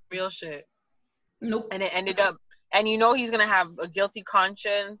 on real shit. Nope. And it ended up, and he's gonna have a guilty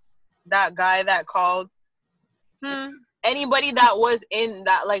conscience. That guy that called. Anybody that was in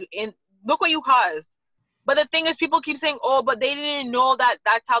that, like, look what you caused. But the thing is, people keep saying, oh, but they didn't know that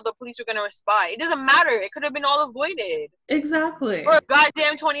that's how the police are going to respond. It doesn't matter. It could have been all avoided. Exactly. For a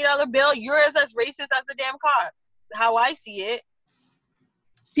goddamn $20 bill, you're as racist as the damn cops. How I see it.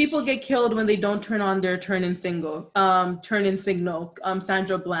 People get killed when they don't turn on their turn-in signal.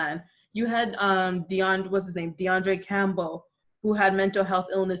 Sandra Bland. You had DeAndre Campbell, who had mental health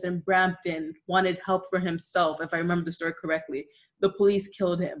illness in Brampton, wanted help for himself, if I remember the story correctly. The police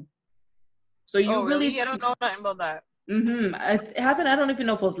killed him. So you really? I don't know nothing about that. It happened, I don't even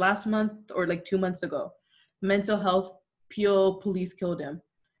know if it was last month or like 2 months ago. Mental health, Peel police killed him.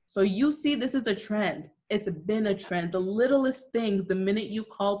 So you see, this is a trend. It's been a trend. The littlest things, the minute you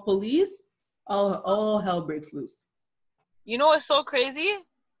call police, all hell breaks loose. You know what's so crazy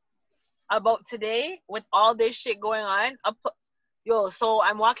about today with all this shit going on? So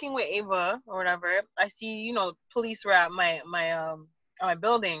I'm walking with Ava or whatever. I see, police were at my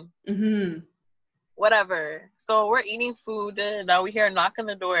building. Whatever. So we're eating food, and now we hear a knock on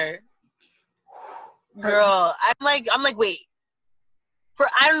the door. Girl, I'm like, wait.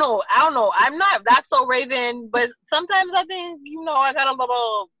 I don't know. I'm not that so Raven, but sometimes I think, I got a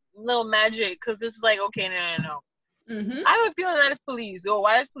little magic, because this is like, okay, no. I have a feeling that it's police. Yo,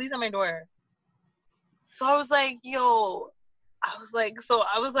 why is police at my door? So I was like, Mom,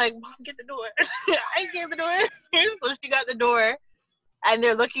 get the door. I get the door. So she got the door. And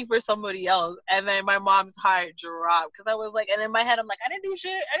they're looking for somebody else. And then my mom's heart dropped. Because I was like, and in my head, I'm like, I didn't do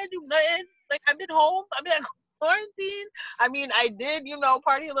shit. I didn't do nothing. Like, I've been home. I've been quarantine. I mean, I did,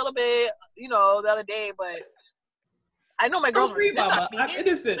 party a little bit, the other day. But I know my girlfriend. Mama. I'm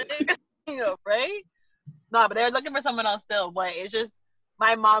innocent. Right? No, but they're looking for someone else still. But it's just,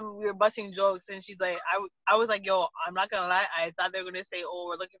 my mom, we were busting jokes. And she's like, I was like, yo, I'm not going to lie. I thought they were going to say, oh,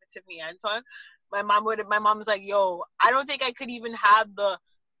 we're looking for Tiffany Antoine. My mom was like, yo, I don't think I could even have the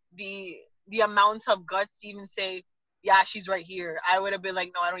amount of guts to even say, yeah, she's right here. I would have been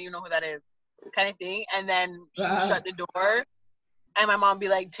like, no, I don't even know who that is, kind of thing. And then she shut the door, and my mom be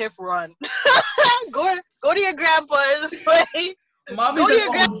like, Tiff, run. go to your grandpa's. Like, Mommy's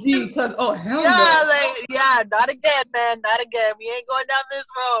an OG, because, hell no. Not again, man, not again. We ain't going down this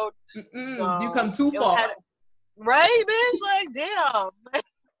road. So, you come too far. Right, bitch? Like, damn.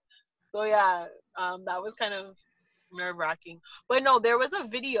 So, yeah. That was kind of nerve-wracking. But no, there was a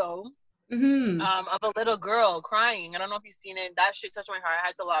video of a little girl crying. I don't know if you've seen it. That shit touched my heart. I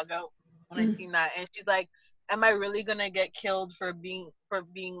had to log out when I seen that. And she's like, am I really gonna get killed for being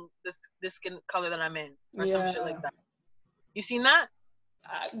this skin color that I'm in, or some shit like that? You seen that?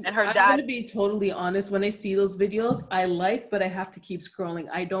 And her I'm dad. gonna be totally honest. When I see those videos, I like, but I have to keep scrolling.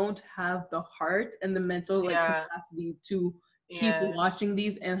 I don't have the heart and the mental capacity to keep watching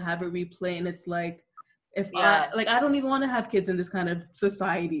these and have it replay. And it's like, I don't even want to have kids in this kind of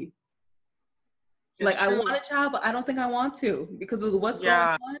society. It's true. I want a child, but I don't think I want to because of what's going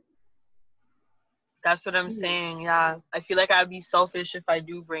on. That's what I'm saying. Yeah, I feel like I'd be selfish if I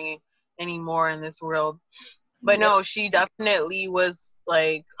do bring any more in this world. But no, she definitely was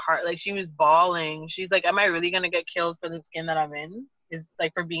like heart, like she was bawling. She's like, "Am I really gonna get killed for the skin that I'm in? Is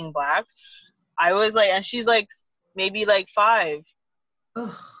like for being black?" I was like, and she's like, maybe like 5.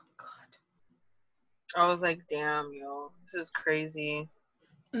 Oh God. I was like, damn, yo, this is crazy.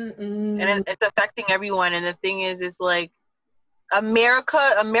 And it's affecting everyone. And the thing is, it's like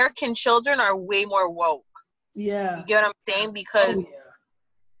American children are way more woke. Yeah. You get what I'm saying? Because,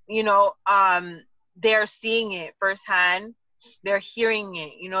 you know, they're seeing it firsthand. They're hearing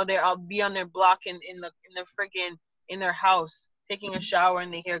it. You know, they'll be on their block in the freaking in their house taking a shower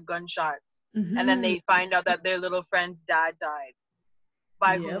and they hear gunshots. And then they find out that their little friend's dad died.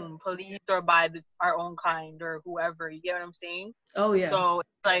 By whom? Police or by our own kind or whoever. You get what I'm saying? Oh, yeah. So, it's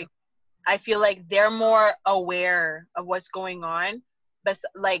like, I feel like they're more aware of what's going on. But,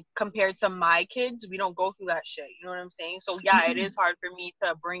 like, compared to my kids, we don't go through that shit. You know what I'm saying? So, yeah, it is hard for me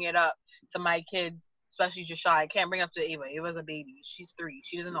to bring it up to my kids, especially Jashai. I can't bring it up to Ava. Ava's a baby. She's 3.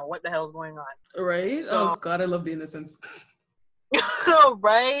 She doesn't know what the hell is going on. Right? So, oh, God, I love the innocence.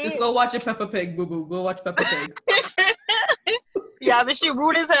 Right? Just go watch a Peppa Pig, boo-boo. Go watch Peppa Pig. Yeah, but she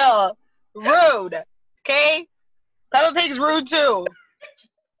rude as hell. Rude. Okay? Peppa Pig's rude too.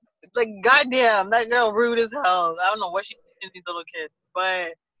 It's like, goddamn, that girl rude as hell. I don't know what she teaches these little kids.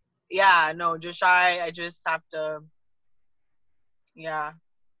 But, yeah, no, I just have to,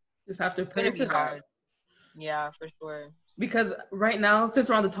 Just have to pray it's gonna be hard. That. Yeah, for sure. Because right now, since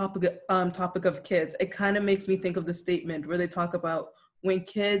we're on the topic of kids, it kind of makes me think of the statement where they talk about when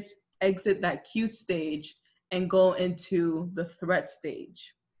kids exit that cute stage and go into the threat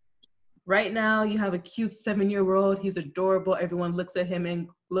stage. Right now, you have a cute 7-year-old. He's adorable. Everyone looks at him and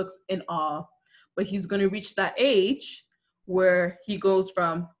looks in awe. But he's going to reach that age where he goes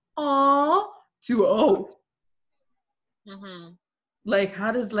from aw to oh. Like,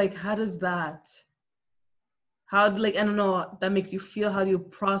 how does that? I don't know, that makes you feel? How do you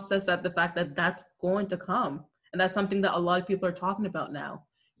process that, the fact that that's going to come? And that's something that a lot of people are talking about now.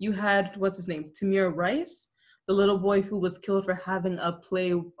 You had, what's his name? Tamir Rice, the little boy who was killed for having I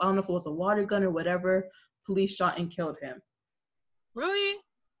don't know if it was a water gun or whatever. Police shot and killed him. Really?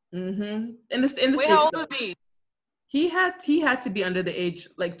 In the Wait, how old was he? He had to be under the age,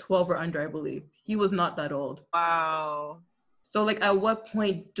 like 12 or under, I believe. He was not that old. Wow. So, like, at what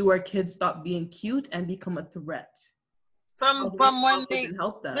point do our kids stop being cute and become a threat? From when they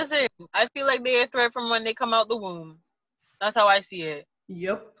help them. Listen, I feel like they're a threat from when they come out the womb. That's how I see it.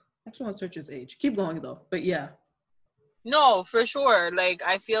 Yep. I actually want to search his age. Keep going though, but yeah. No, for sure. Like,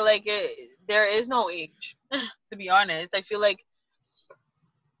 I feel like there is no age. To be honest, I feel like,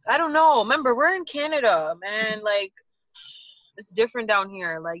 I don't know. Remember, we're in Canada, man. Like, it's different down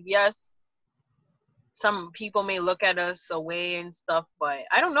here. Like, yes, some people may look at us away and stuff, but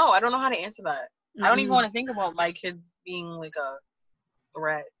I don't know. I don't know how to answer that. I don't even want to think about my kids being like a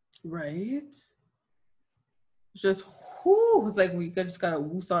threat. Right? It's just, it was like we just gotta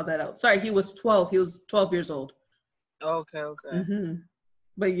woo-saw that out. Sorry, he was 12. He was 12 years old. Okay.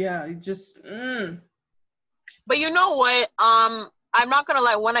 But yeah, just. But you know what? I'm not gonna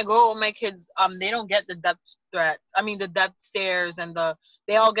lie. When I go with my kids, they don't get the death threats. I mean, the death stares and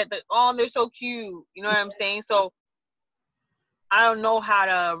they all get they're so cute. You know what I'm saying? So I don't know how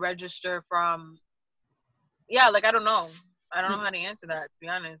to register from. Yeah, like I don't know. I don't know how to answer that, to be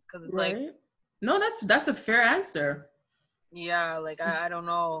honest, because it's like. No, that's a fair answer. Yeah, like I don't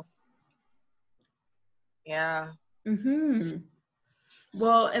know. Yeah.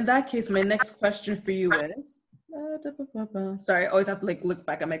 Well, in that case, my next question for you is. Sorry, I always have to look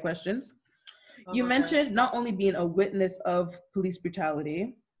back at my questions. You mentioned not only being a witness of police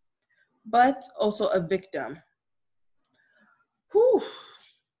brutality, but also a victim. Whew.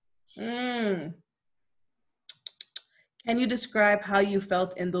 Can you describe how you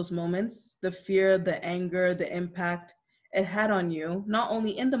felt in those moments? The fear, the anger, the impact it had on you, not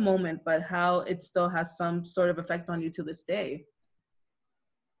only in the moment, but how it still has some sort of effect on you to this day.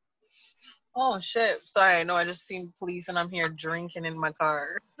 Oh shit! Sorry, no, I just seen police and I'm here drinking in my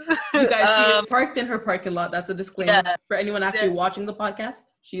car. You guys, she is parked in her parking lot. That's a disclaimer for anyone actually watching the podcast.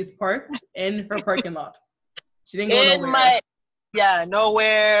 She is parked in her parking lot. She didn't go nowhere.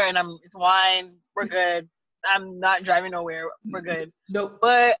 Nowhere, and it's wine. We're good. I'm not driving nowhere. We're good. Nope.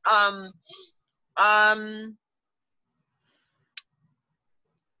 But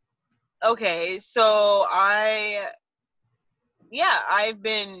okay, so I've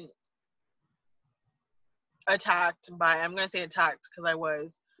been attacked by, I'm gonna say attacked because I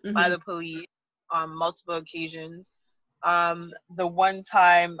was, by the police on multiple occasions. The one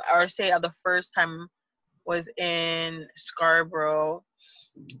time, or say the first time, was in Scarborough,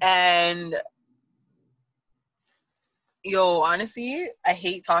 and honestly, I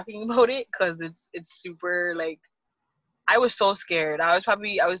hate talking about it because it's super, like, I was so scared. I was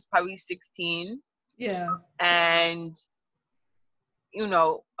probably 16. Yeah. And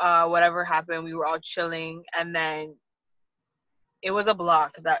whatever happened, we were all chilling, and then it was a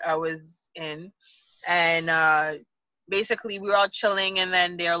block that I was in, and basically we were all chilling, and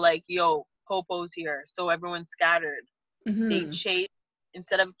then they're like, "Yo, Popo's here," so everyone scattered. They chased,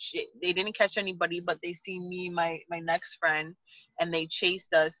 they didn't catch anybody, but they see me, my next friend, and they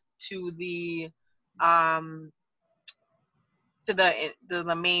chased us to the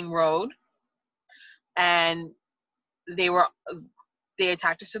the main road, and they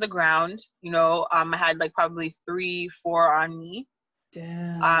attacked us to the ground. I had like probably 3-4 on me.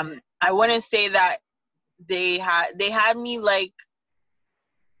 Damn. I wouldn't say that they had me like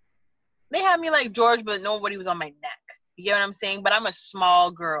George, but nobody was on my neck. You get what I'm saying? But I'm a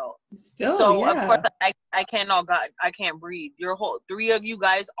small girl. Still, so yeah. Of course I can't breathe. Your whole 3 of you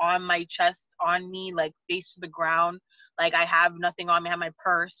guys on my chest, on me, like face to the ground. Like I have nothing on me. I have my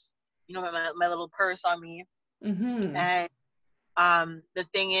purse, my little purse on me. And the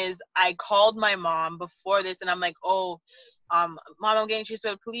thing is, I called my mom before this, and I'm like, "Oh, mom, I'm getting chased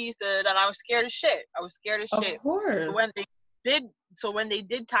by the police," and I was scared as shit. Of course. So when they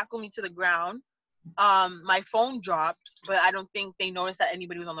did tackle me to the ground, my phone dropped, but I don't think they noticed that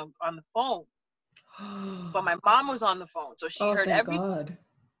anybody was on the phone. But my mom was on the phone, so she heard everything. God.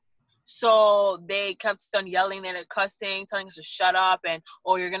 So they kept on yelling and cussing, telling us to shut up, and,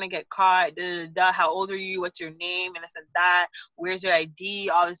 "Oh, you're gonna get caught, da, da, da. How old are you? What's your name?" And this and that. "Where's your ID?"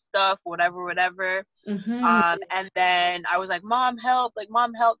 All this stuff, whatever. And then I was like, "Mom, help! Like,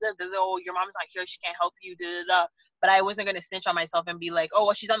 Mom, help! Oh, your mom's not here. She can't help you." Da, da, da. But I wasn't gonna snitch on myself and be like, "Oh,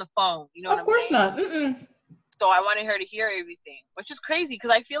 well, she's on the phone." You know what I'm saying? Of course not. So I wanted her to hear everything, which is crazy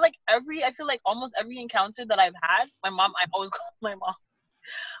because I feel like almost every encounter that I've had, I always call my mom.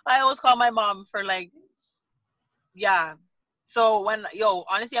 I always call my mom for, like, yeah. So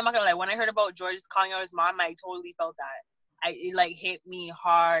honestly, I'm not gonna lie. When I heard about George calling out his mom, I totally felt that. It like hit me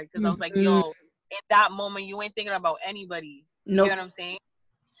hard because I was like, "Yo, in that moment, you ain't thinking about anybody." Nope. You know what I'm saying?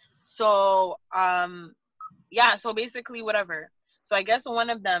 So so basically, whatever. So I guess one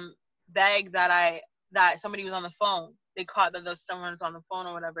of them begged that somebody was on the phone. They caught that someone was on the phone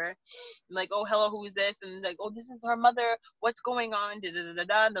or whatever. Like, "Oh, hello, who is this?" And like, "Oh, this is her mother. What's going on?" Da, da, da, da,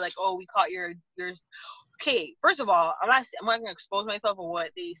 da. And they're like, "Oh, we caught your." Okay, first of all, I'm not gonna expose myself for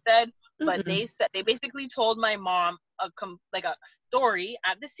what they said, but they basically told my mom a story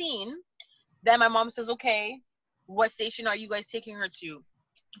at the scene. Then my mom says, "Okay, what station are you guys taking her to?"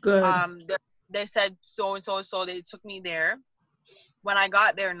 Good. They said so and so, so they took me there. When I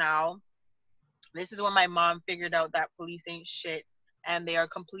got there now, this is when my mom figured out that police ain't shit, and they are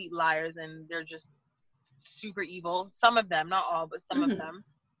complete liars, and they're just super evil. Some of them, not all, but some of them.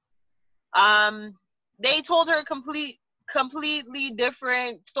 They told her a completely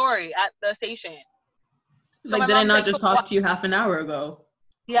different story at the station. So like, did I not just talk to you half an hour ago?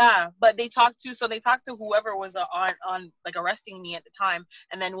 Yeah, but they talked to whoever was on like arresting me at the time,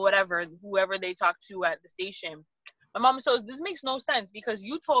 and then whoever they talked to at the station. My mom says, "This makes no sense because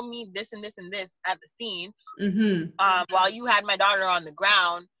you told me this and this and this at the scene, while you had my daughter on the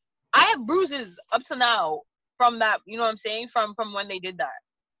ground. I have bruises up to now from that. You know what I'm saying? From when they did that.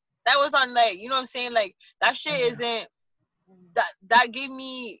 That was on, like, you know what I'm saying? Like, that shit isn't that gave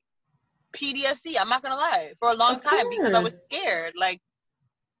me PTSD. I'm not gonna lie, for a long time because I was scared. Like,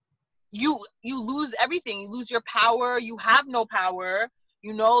 you lose everything. You lose your power. You have no power.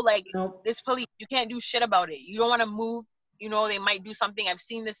 Like, nope. This police, you can't do shit about it. You don't want to move. They might do something. I've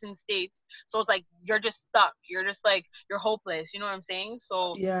seen this in States. So it's like, you're just stuck. You're just like, you're hopeless. You know what I'm saying?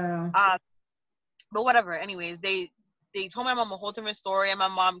 So, yeah. But whatever. Anyways, they told my mom a whole different story, and my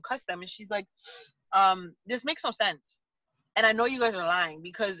mom cussed them, and she's like, this makes no sense. And I know you guys are lying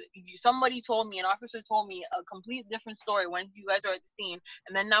because somebody told me, an officer told me a complete different story when you guys are at the scene.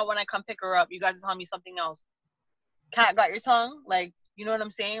 And then now when I come pick her up, you guys are telling me something else. Cat got your tongue? Like, you know what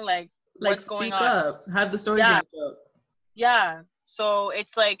I'm saying? Like what's going on? Speak up. Have the story yeah. up. Yeah. So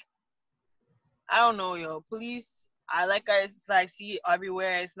it's like, I don't know, yo. Police, I see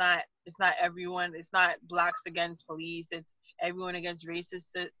everywhere. It's not everyone. It's not blacks against police. It's everyone against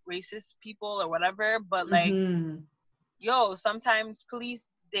racist people or whatever. But like, Mm-hmm. yo, sometimes police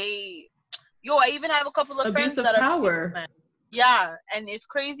yo, I even have a couple of Abuse friends of that are power. policemen. Yeah, and it's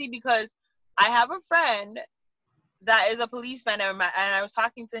crazy because I have a friend that is a policeman, and I was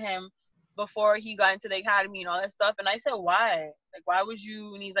talking to him before he got into the academy and all that stuff, and I said, why? Like, why would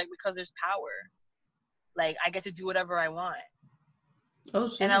you? And he's like, because there's power. Like, I get to do whatever I want. Oh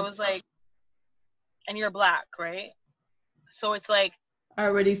And I shit. was like, and you're black, right? So it's like, I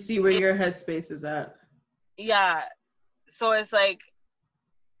already see where it, your headspace is at. yeah. So it's like,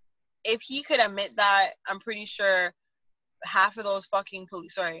 if he could admit that, I'm pretty sure half of those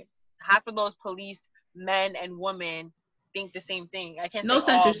half of those police men and women think the same thing. I can't No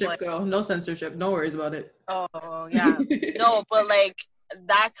say all, censorship, but girl. No censorship. No worries about it. oh yeah, no, but like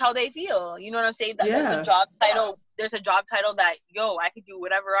that's how they feel. You know what I'm saying? That there's a Yeah. job title. There's a job title that I can do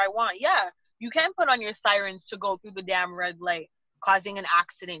whatever I want. Yeah, you can put on your sirens to go through the damn red light, causing an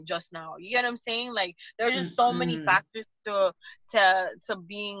accident just now. You get what I'm saying? Like there's just so many Mm-mm. factors to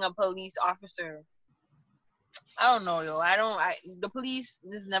being a police officer. I don't know, yo. The police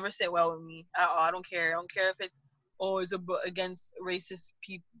just never sit well with me at all. I don't care. I don't care if it's always against racist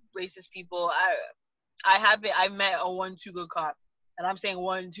people. I've met a 1-2 good cop, and I'm saying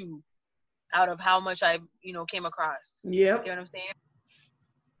 1-2 out of how much I came across. You Yep. know what I'm saying?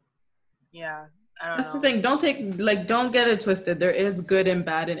 Yeah, I don't That's the know. thing. Don't get it twisted. There is good and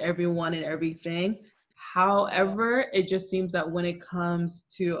bad in everyone and everything. Yeah, However, it just seems that when it comes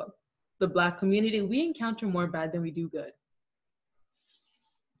to the black community, we encounter more bad than we do good.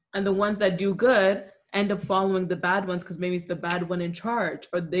 And the ones that do good end up following the bad ones because maybe it's the bad one in charge,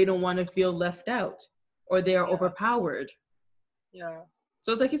 or they don't want to feel left out, or they are yeah, overpowered. yeah,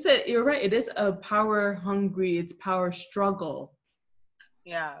 So it's like you said, you're right. It is a power hungry, it's power struggle.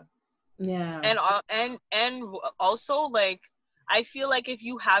 yeah. Yeah. And also like I feel like if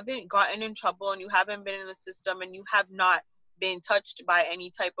you haven't gotten in trouble and you haven't been in the system and you have not been touched by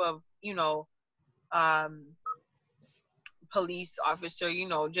any type of um police officer,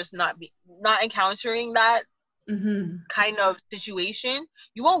 just not encountering that Mm-hmm. kind of situation,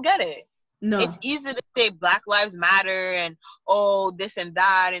 you won't get it. It's No. easy to say Black Lives Matter and oh this and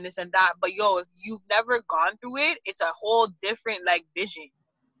that and this and that, but yo, if you've never gone through it, it's a whole different like vision.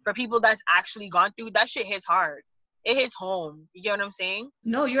 For people that's actually gone through that shit hits hard. It hits home. You get what I'm saying?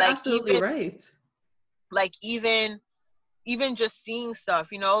 No, you're Like absolutely right. like even just seeing stuff,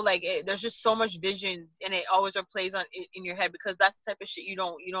 like there's just so much visions and it always replays in your head because that's the type of shit you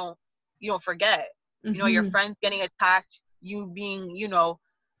don't forget. Your Mm-hmm. friends getting attacked, you being,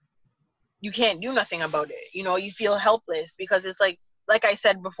 you can't do nothing about it. You feel helpless because it's like I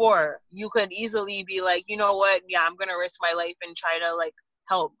said before, you could easily be like, you know what, yeah, I'm gonna risk my life and try to like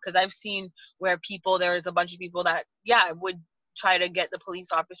help because I've seen where there's a bunch of people that would try to get the police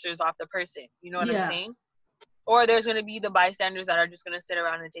officers off the person. You know what I'm Yeah. saying? Or there's gonna be the bystanders that are just gonna sit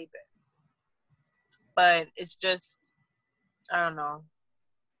around and tape it. But it's just I don't know.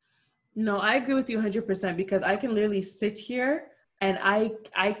 No, I agree with you 100% because I can literally sit here and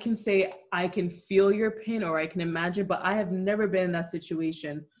I can say I can feel your pain or I can imagine, but I have never been in that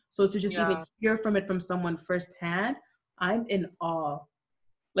situation. So to just even Yeah, hear from it from someone firsthand, I'm in awe.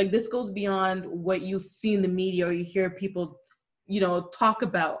 Like this goes beyond what you see in the media or you hear people, talk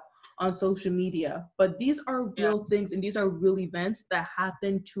about on social media. But these are yeah, real things and these are real events that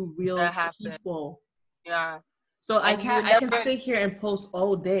happen to that real happened. people. Yeah, So and you I can never. sit here and post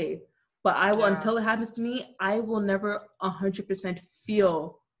all day, but I will Yeah, until it happens to me, I will never 100%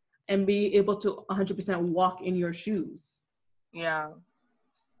 feel and be able to 100% walk in your shoes. yeah.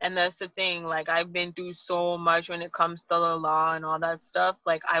 And that's the thing. Like I've been through so much when it comes to the law and all that stuff.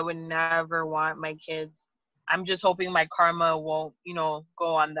 Like I would never want my kids. I'm just hoping my karma won't,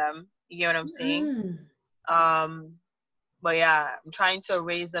 go on them. You get what I'm saying? Mm. Um, but yeah, I'm trying to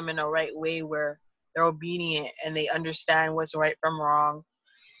raise them in a right way where they're obedient and they understand what's right from wrong.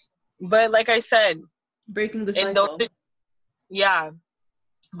 But like I said, Breaking the in those cycle. yeah,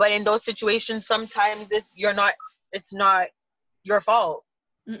 but in those situations, sometimes it's not your fault.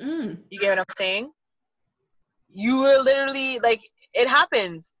 Mm-mm. You get what I'm saying? You were literally like it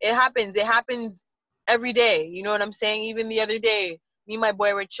happens every day. You know what I'm saying? Even the other day, me and my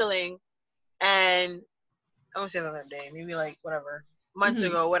boy were chilling, and I won't say the other day, maybe like whatever, months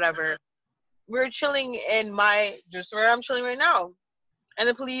Mm-hmm. ago, whatever. We were chilling in my just where I'm chilling right now, and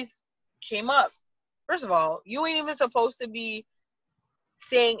the police came up. First of all, you ain't even supposed to be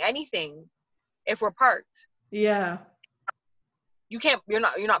saying anything if we're parked. Yeah. you're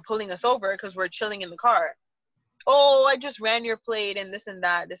not pulling us over because we're chilling in the car. Oh, I just ran your plate and this and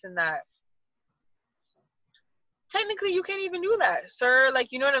that, this and that. Technically, you can't even do that, sir.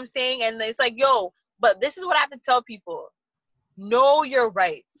 Like, you know what I'm saying? And it's like, yo, but this is what I have to tell people. Know your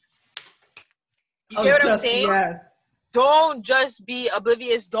rights. You get what I'm saying? Yes. Don't just be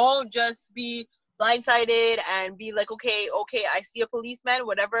oblivious. Don't just be blindsided and be like, okay, I see a policeman,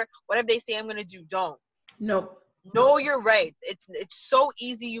 whatever they say I'm gonna do. Don't. Nope. Know your rights. It's so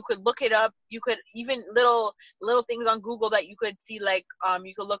easy. You could look it up. You could even little things on Google that you could see, like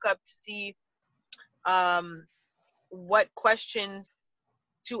you could look up to see what questions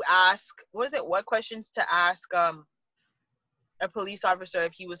to ask. What is it? What questions to ask a police officer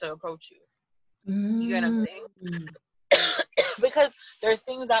if he was to approach you. You get what I'm saying? Because there's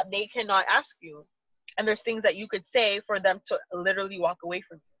things that they cannot ask you, and there's things that you could say for them to literally walk away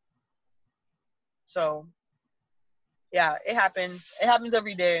from you. So yeah, it happens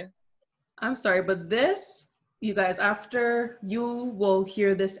every day. I'm sorry, but this, you guys, after you will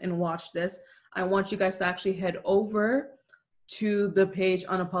hear this and watch this, I want you guys to actually head over to the page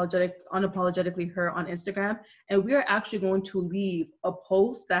Unapologetically Her on Instagram, and we are actually going to leave a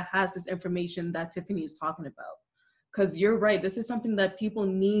post that has this information that Tiffany is talking about. Because you're right, this is something that people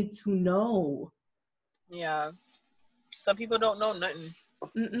need to know. Yeah. Some people don't know nothing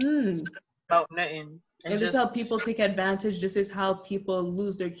about nothing. And this is how people take advantage. This is how people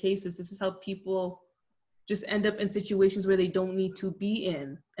lose their cases. This is how people just end up in situations where they don't need to be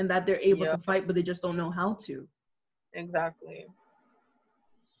in, and that they're able to fight, but they just don't know how to. Exactly.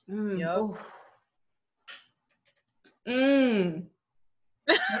 Yep. Oh.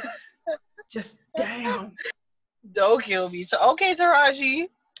 Just damn. Don't kill me. Okay, Taraji.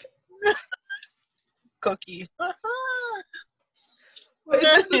 Cookie. But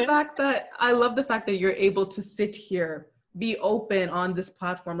it's just the fact that I love the fact that you're able to sit here, be open on this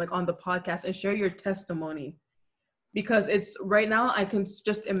platform, like on the podcast, and share your testimony. Because it's right now, I can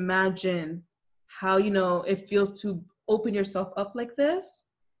just imagine how, you know, it feels to open yourself up like this,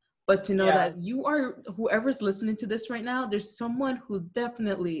 but to know that you are, whoever's listening to this right now, there's someone who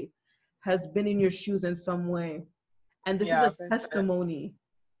definitely has been in your shoes in some way. And this is a testimony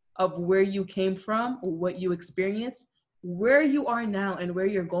of where you came from, what you experienced, where you are now, and where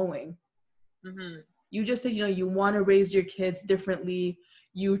you're going. You just said, you know, you want to raise your kids differently.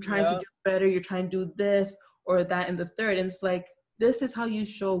 You're trying to do better. You're trying to do this or that and the third. And it's like, this is how you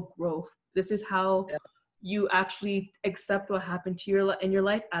show growth. This is how you actually accept what happened to you in your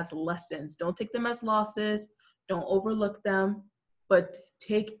life as lessons. Don't take them as losses. Don't overlook them, but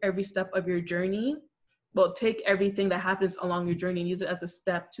take every step of your journey. Well, take everything that happens along your journey and use it as a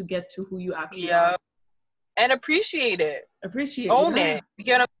step to get to who you actually are. And appreciate it. Own it. You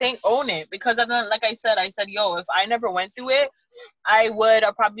get what I'm saying? Own it. Because like I said, yo, if I never went through it, I would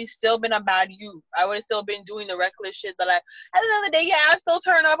have probably still been a bad youth. I would have still been doing the reckless shit that at the end of the day, I still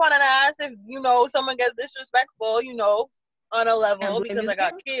turn up on an ass if, you know, someone gets disrespectful, you know, on a level, because I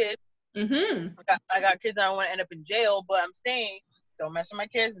got kids. I got kids and I don't want to end up in jail, but I'm saying, don't mess with my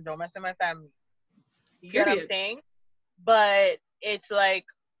kids and don't mess with my family. You get what I'm saying? But it's like,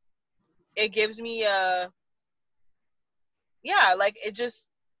 it gives me like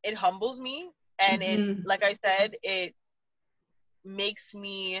it humbles me, and it, like I said, it makes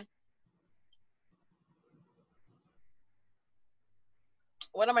me,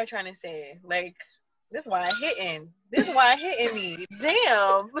 what am I trying to say? Like, this is why I hitting me.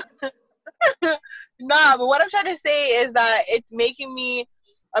 Damn. Nah, but what I'm trying to say is that it's making me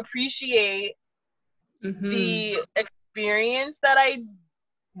appreciate the experience that I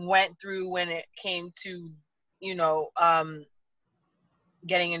went through when it came to, you know,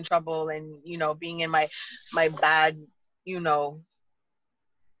 getting in trouble and, you know, being in my bad, you know,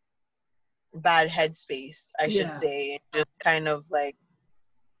 bad headspace, I should say. Just kind of like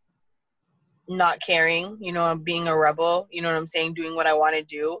not caring, you know, being a rebel, you know what I'm saying, doing what I want to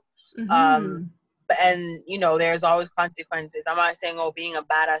do. And, you know, there's always consequences. I'm not saying, oh, being a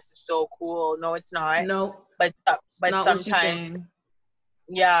badass is so cool. No, it's not. No. But sometimes,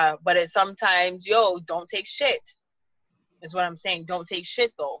 but it's sometimes, yo, don't take shit. Is what I'm saying. Don't take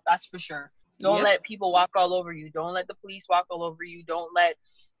shit, though. That's for sure. Don't let people walk all over you. Don't let the police walk all over you. Don't let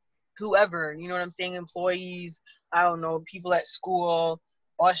whoever, you know what I'm saying, employees, I don't know, people at school,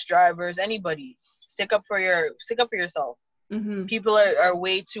 bus drivers, anybody, stick up for yourself. People are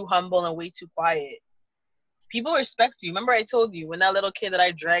way too humble and way too quiet. People respect you. Remember I told you when that little kid that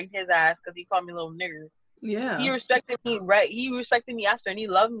I dragged his ass because he called me a little nigger. He respected me, right? He respected me after, and he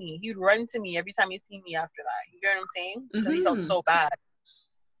loved me. He'd run to me every time he see me after that. You get what I'm saying? Because he felt so bad.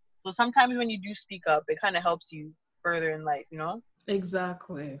 So sometimes when you do speak up, it kind of helps you further in life, you know?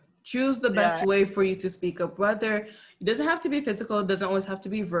 Exactly. Choose the best Yeah. way for you to speak up. Whether it doesn't have to be physical, it doesn't always have to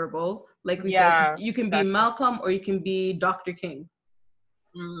be verbal. Like we said, Yeah. you can be Exactly. Malcolm or you can be Dr. King,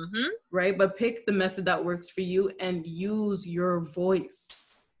 Mm-hmm. right? But pick the method that works for you and use your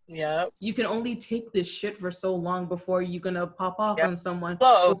voice. Yep. You can only take this shit for so long before you're gonna pop off Yep. on someone,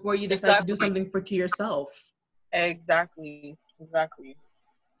 So before you decide to do exactly. something for to yourself. Exactly. Exactly.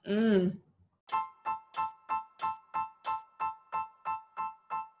 Mm.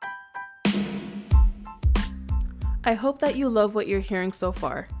 I hope that you love what you're hearing so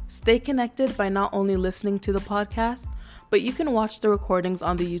far. Stay connected by not only listening to the podcast, but you can watch the recordings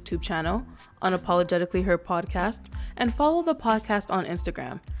on the YouTube channel, Unapologetically Her Podcast, and follow the podcast on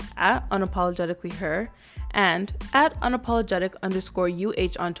Instagram at Unapologetically Her and at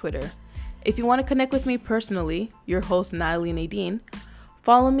unapologetic_UH on Twitter. If you want to connect with me personally, your host Natalie Nadine,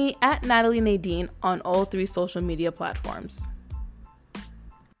 follow me at Natalie Nadine on all 3 social media platforms.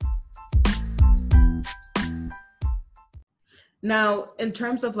 Now, in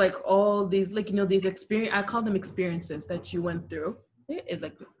terms of like all these, like, these experience, I call them experiences that you went through. It is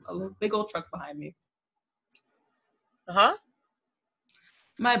like a big old truck behind me. Uh-huh.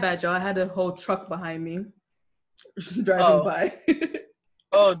 My bad, y'all. I had a whole truck behind me driving by.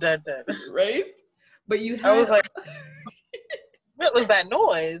 Oh, dead. Right? But you had... I was like, what was that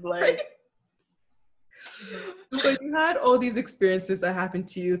noise? Like, right? So you had all these experiences that happened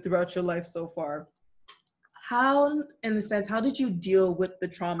to you throughout your life so far. How, in a sense, how did you deal with the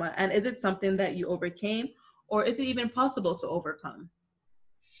trauma? And is it something that you overcame, or is it even possible to overcome?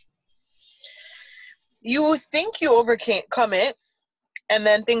 you think you overcome it, and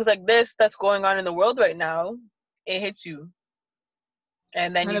then things like this that's going on in the world right now, it hits you.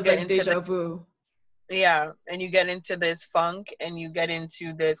 And then Kind you of get like into deja vu. yeah, and you get into this funk, and you get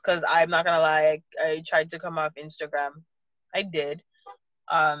into this, because I'm not gonna lie, I tried to come off Instagram. I did.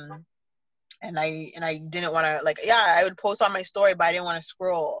 Um, and I didn't want to, like, yeah, I would post on my story, but I didn't want to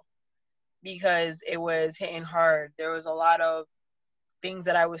scroll because it was hitting hard. There was a lot of things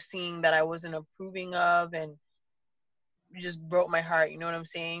that I was seeing that I wasn't approving of, and it just broke my heart. You know what I'm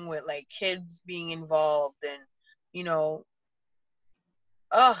saying? With like kids being involved, and you know,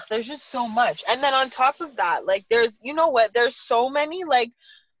 ugh, there's just so much. And then on top of that, like, there's, you know what? There's so many, like,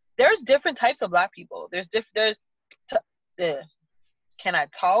 there's different types of Black people. T- can I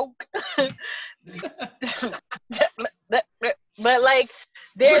talk? But like,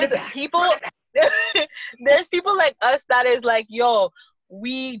 there's people, there's people like us that is like, yo,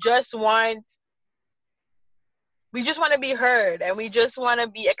 we just want to be heard, and we just want to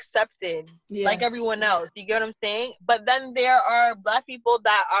be accepted, like everyone Yes. else. You get what I'm saying? But then there are Black people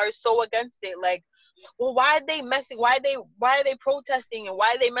that are so against it. Like, well, why are they messing? Why are they protesting? And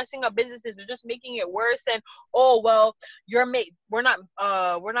why are they messing up businesses? They're just making it worse. And oh well, we're not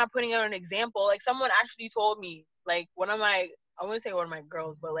putting out an example. Like, someone actually told me, like, I wouldn't say one of my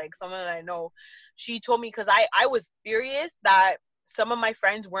girls, but like someone that I know, she told me, because I was furious that some of my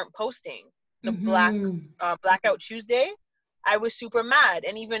friends weren't posting the Blackout Tuesday. I was super mad,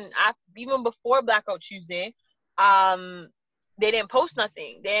 and even before Blackout Tuesday, um, they didn't post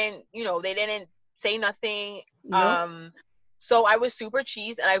nothing. They didn't say nothing. Nope. So I was super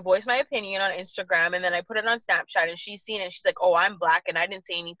cheesed, and I voiced my opinion on Instagram, and then I put it on Snapchat, and she's seen it. And she's like, "Oh, I'm Black, and I didn't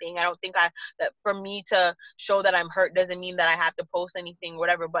say anything. I don't think that for me to show that I'm hurt doesn't mean that I have to post anything,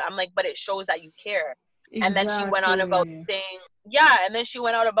 whatever." But I'm like, but it shows that you care. And then she went on about Exactly. saying, yeah, and then she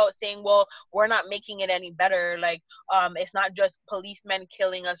went out about saying, well, we're not making it any better. Like, it's not just policemen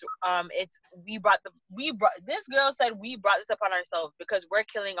killing us. This girl said we brought this upon ourselves because we're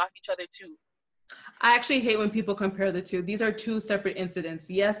killing off each other too. I actually hate when people compare the two. These are two separate incidents.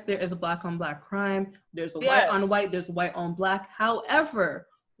 Yes, there is a Black on Black crime. There's a white on white. There's a white on Black. However,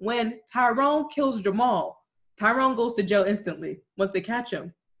 when Tyrone kills Jamal, Tyrone goes to jail instantly once they catch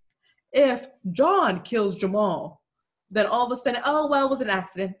him. If John kills Jamal, then all of a sudden, oh, well, it was an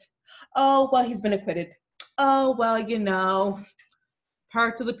accident. Oh, well, he's been acquitted. Oh, well,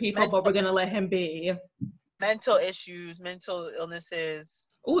 part to the people, but we're going to let him be. Mental issues, mental illnesses.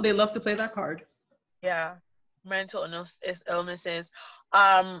 Oh, they love to play that card. Yeah, mental illnesses.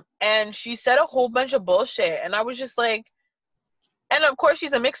 And she said a whole bunch of bullshit, and I was just like, and of course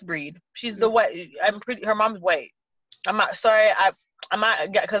she's a mixed breed. She's the white. Her mom's white. I'm not sorry. I'm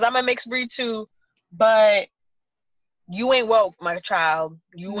not, because I'm a mixed breed too, but you ain't woke, my child.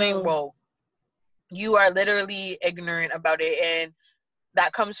 You ain't woke. You are literally ignorant about it, and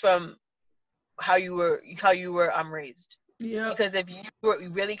that comes from how you were raised. Yeah. Because if you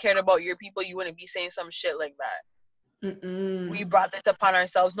really cared about your people, you wouldn't be saying some shit like that. We brought this upon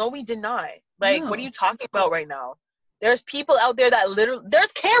ourselves. No, we did not. Like, what are you talking about right now? There's people out there that literally,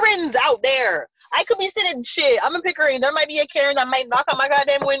 there's Karens out there. I could be sitting shit. I'm in Pickering. There might be a Karen that might knock on my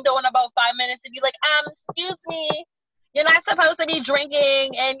goddamn window in about 5 minutes and be like, excuse me, you're not supposed to be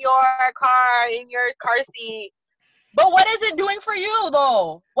drinking in your car seat. But what is it doing for you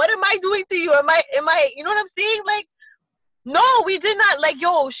though? What am I doing to you? Am I, you know what I'm saying? Like, no, we did not. Like,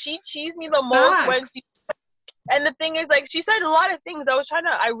 yo, she cheesed me the most when she, and the thing is, like, she said a lot of things.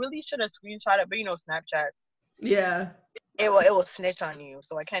 I really should have screenshot it, but Snapchat. Yeah. It will snitch on you,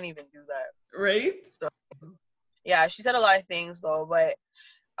 so I can't even do that. Right? So, yeah, she said a lot of things though, but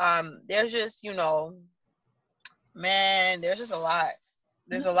there's just, man, there's just a lot.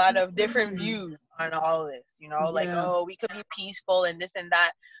 There's a lot of different views on all of this, like, oh, we could be peaceful and this and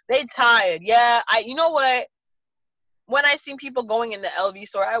that. They tired. Yeah, you know what? When I seen people going in the LV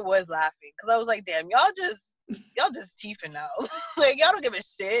store, I was laughing because I was like, damn, y'all just teething out. Like, y'all don't give a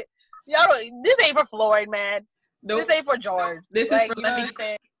shit. This ain't for Floyd, man. Nope. This ain't for George. This is for let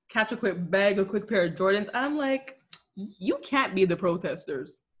me catch a quick pair of Jordans. I'm like, you can't be the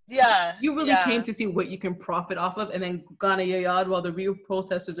protesters. Yeah. You really came to see what you can profit off of and then gone your yard while the real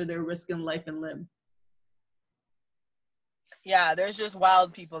protesters are there risking life and limb. Yeah, there's just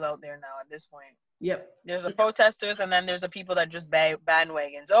wild people out there now at this point. Yep. There's the protesters and then there's the people that just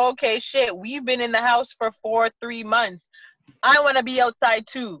bandwagons. Okay, shit, we've been in the house for 3 months. I want to be outside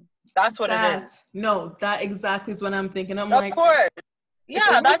too. That's what it is. No, that exactly is what I'm thinking. Of course.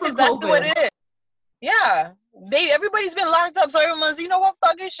 Yeah, that's exactly what it is. Yeah. Everybody's been locked up, so everyone's, what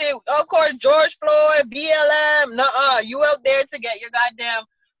fucking shit. Of course, George Floyd, BLM, you out there to get your goddamn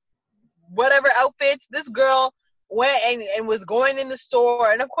whatever outfits. This girl went and was going in the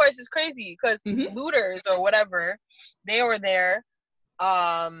store, and of course it's crazy because looters or whatever, they were there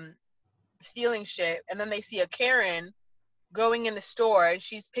stealing shit, and then they see a Karen going in the store and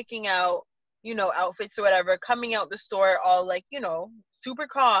she's picking out outfits or whatever, coming out the store all like super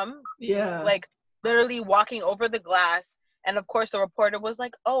calm, like literally walking over the glass. And of course the reporter was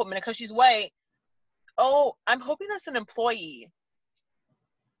like, oh, because she's white, oh, I'm hoping that's an employee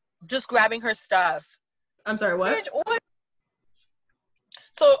just grabbing her stuff. I'm sorry, what? Bitch, what?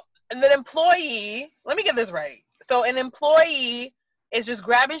 So the employee, let me get this right. So an employee is just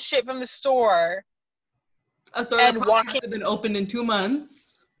grabbing shit from the store. A store that probably hasn't been opened in 2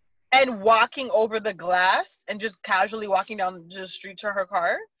 months. And walking over the glass and just casually walking down the street to her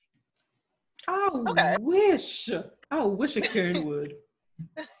car. I wish a Karen would.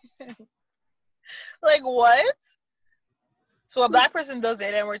 Like, what? So a black person does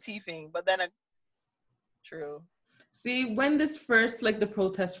it and we're teething, but then true. See, when this first, like the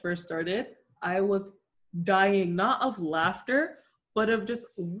protest first started, I was dying, not of laughter, but of just,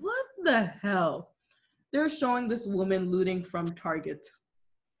 what the hell? They're showing this woman looting from Target.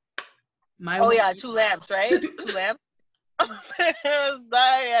 2 lamps, right? 2 lamps. I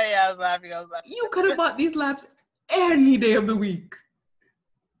was laughing. You could have bought these lamps any day of the week,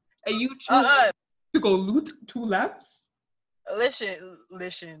 and you chose to go loot 2 lamps.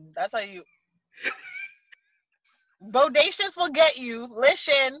 Listen. That's how you. Bodacious will get you.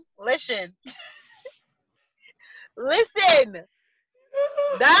 Listen.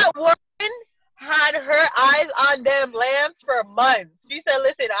 That woman had her eyes on them lamps for months. She said,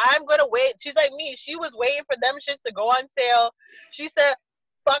 listen, I'm going to wait. She's like me. She was waiting for them shits to go on sale. She said,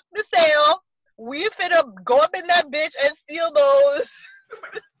 fuck the sale. We finna go up in that bitch and steal those.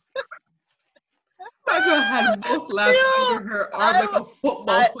 My girl had both lamps under her arm like a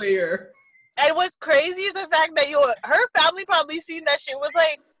football player. And what's crazy is the fact that her family probably seen that shit, was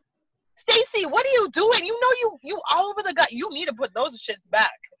like, Stacey, what are you doing? You all over the gut. You need to put those shits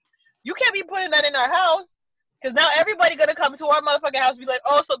back. You can't be putting that in our house, because now everybody gonna come to our motherfucking house and be like,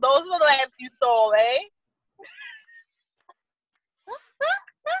 oh, so those are the lamps you stole, eh?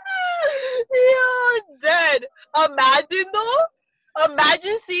 You're dead.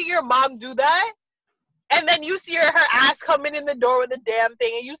 Imagine seeing your mom do that, and then you see her ass coming in the door with the damn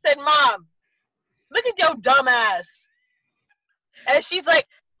thing, and you said, Mom, look at your dumb ass. And she's like,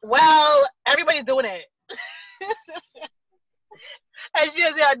 well, everybody's doing it. And she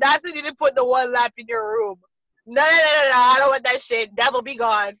has the audacity to put the 1 lamp in your room. No, I don't want that shit. Devil be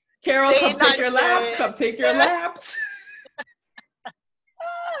gone. Carol, come take your lamp. Come take your lamps.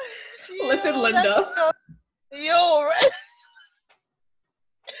 Listen, Linda. Right?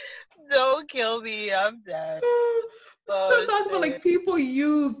 Don't kill me. I'm dead. I'm talking about, like, people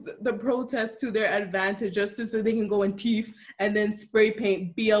use the protest to their advantage just so they can go and thief and then spray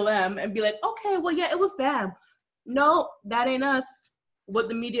paint BLM and be like, okay, well, yeah, it was them. No, that ain't us. What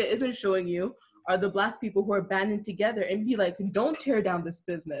the media isn't showing you are the Black people who are banding together and be like, don't tear down this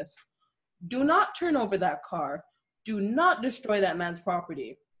business. Do not turn over that car. do not destroy that man's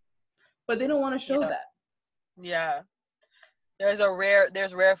property. But they don't want to show Yeah. that. Yeah. There's rare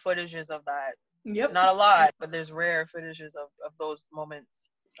footages of that. Yep. It's not a lot, but there's rare footages of those moments.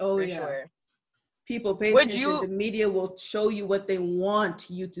 Oh, for yeah. Sure. People pay Would attention. you? The media will show you what they want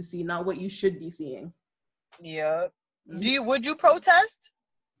you to see, not what you should be seeing. Yeah. Mhm. Would you protest?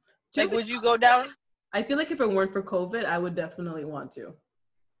 To Like, be- would you go down? I feel like if it weren't for COVID, I would definitely want to.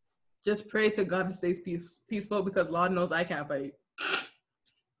 Just pray to God it stays peaceful, because Lord knows I can't fight.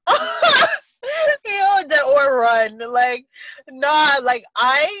 Or run. Like, nah, like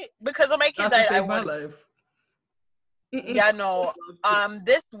because of my kids, Not to I save my would. life. Mm-mm. Yeah, no.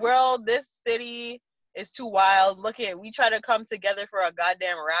 This world, this city is too wild. Look at, we try to come together for a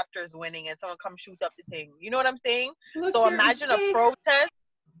goddamn Raptors winning and someone come shoot up the thing. You know what I'm saying? Look So here, imagine a protest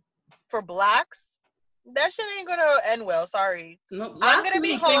for blacks. That shit ain't gonna end well. Sorry. No, I'm last gonna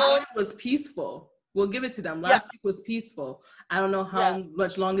be week home. was peaceful. We'll give it to them. Yeah. Last week was peaceful. I don't know how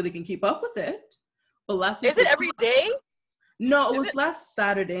much longer they can keep up with it, but last week Is it every day? No, it was last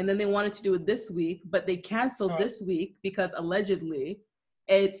Saturday, and then they wanted to do it this week, but they canceled this week because allegedly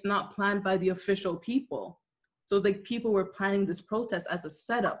it's not planned by the official people. So it's like people were planning this protest as a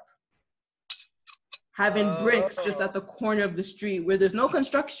setup, having bricks just at the corner of the street where there's no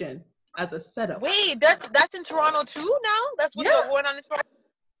construction as a setup. Wait, that's in Toronto too now? That's what's going on in Toronto?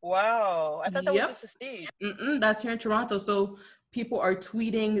 Wow. I thought that was just a stage. That's here in Toronto. So people are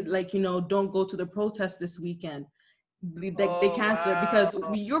tweeting like, don't go to the protest this weekend. They canceled it because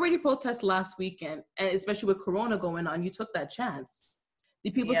you already protested last weekend, and especially with Corona going on, you took that chance.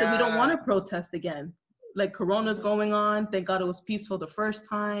 The people said we don't want to protest again. Like, Corona's going on. Thank God it was peaceful the first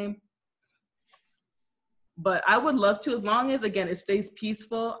time. But I would love to, as long as, again, it stays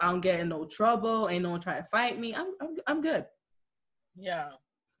peaceful. I don't get in no trouble. Ain't no one trying to fight me. I'm good. Yeah.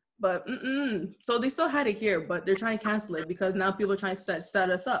 But so they still had it here, but they're trying to cancel it because now people are trying to set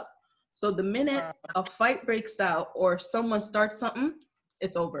us up. So the minute a fight breaks out or someone starts something,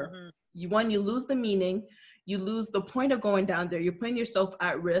 it's over. You lose the meaning. You lose the point of going down there. You're putting yourself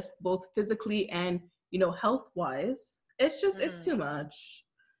at risk, both physically and, health-wise. It's just, it's too much.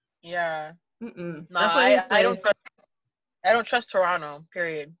 Yeah. No, that's why I don't trust Toronto,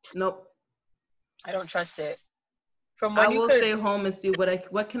 period. Nope. I don't trust it. I will stay home and see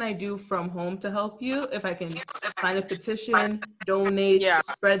what can I do from home to help you. If I can sign a petition, donate,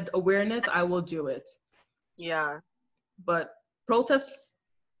 spread awareness, I will do it. Yeah. But protests,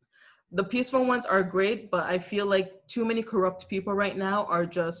 the peaceful ones are great, but I feel like too many corrupt people right now are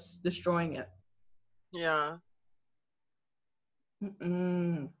just destroying it. Yeah.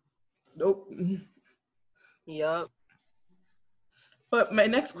 Nope. Yep. But my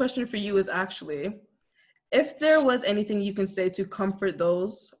next question for you is actually, if there was anything you can say to comfort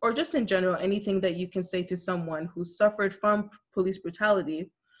those, or just in general, anything that you can say to someone who suffered from police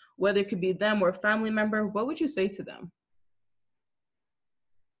brutality, whether it could be them or a family member, what would you say to them?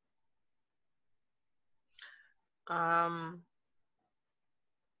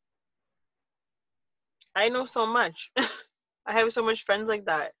 I know so much. I have so much friends like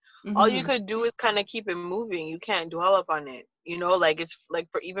that. All you could do is kind of keep it moving. You can't dwell up on it. Like, it's like,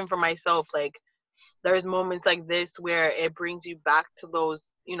 even for myself, like, there's moments like this where it brings you back to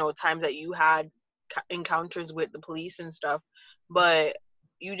those, times that you had encounters with the police and stuff. But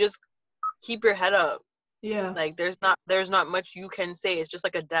you just keep your head up. Yeah. Like, there's not much you can say. It's just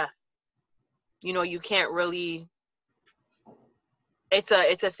like a death. You can't really. It's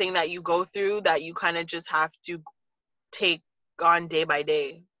a thing that you go through that you kind of just have to take on day by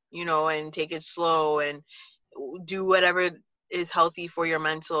day, and take it slow and do whatever is healthy for your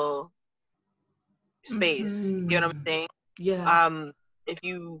mental space. You know what I'm saying? Yeah. If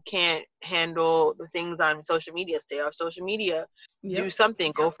you can't handle the things on social media, stay off social media. Do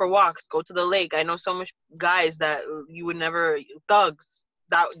something. Go for walks. Go to the lake. I know so much guys that you would never, thugs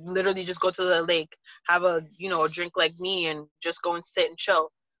that literally just go to the lake, have a a drink like me, and just go and sit and chill,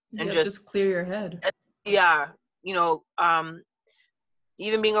 and just clear your head. Yeah.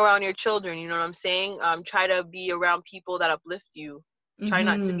 Even being around your children, you know what I'm saying? Try to be around people that uplift you. Try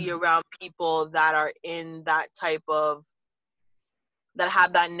not to be around people that are in that type of, that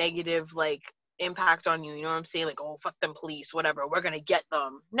have that negative, like, impact on you. You know what I'm saying? Like, oh, fuck them police, whatever, we're gonna get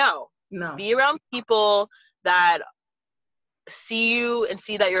them. No. Be around people that see you and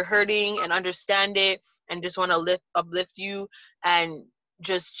see that you're hurting and understand it and just want to uplift you and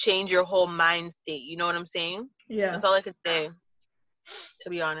just change your whole mind state. You know what I'm saying? Yeah. That's all I could say, to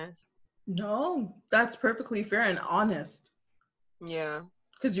be honest. No, that's perfectly fair and honest. Yeah.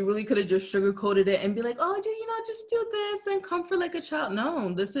 Because you really could have just sugarcoated it and be like, oh, just do this and comfort like a child.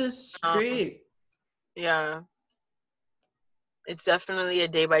 No, this is straight. Yeah. It's definitely a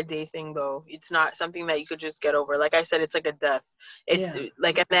day by day thing, though. It's not something that you could just get over. Like I said, it's like a death. It's Yeah.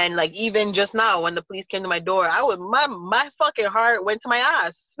 like, and then like even just now when the police came to my door, my fucking heart went to my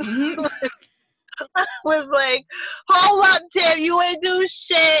ass. Mm-hmm. Was like, hold up, Tim, you ain't do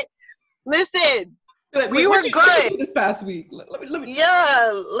shit. Listen, Like, we what were you good. do this past week? Let me.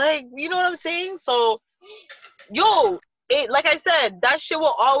 Yeah, like you know what I'm saying. So, yo, like I said, that shit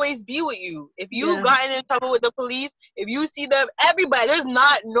will always be with you. If you've Yeah. gotten in trouble with the police, if you see them, everybody, there's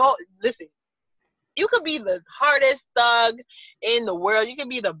not no. Listen, you could be the hardest thug in the world. You can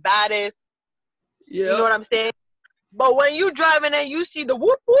be the baddest. You know Yeah. what I'm saying? But when you driving and you see the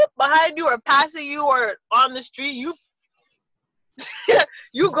whoop whoop behind you or passing you or on the street, you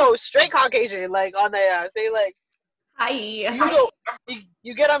you go straight Caucasian, like on the say like Hi. you go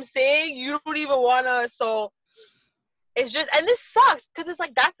you get what I'm saying? You don't even wanna, so it's just, and this sucks because it's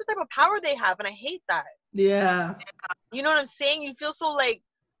like that's the type of power they have and I hate that. Yeah. You know what I'm saying? You feel so like,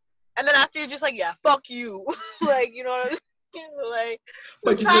 and then after you're just like, yeah, fuck you. Like, you know what I'm saying? Like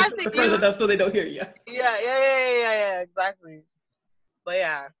But just look passing further you. enough so they don't hear you. Yeah, exactly. But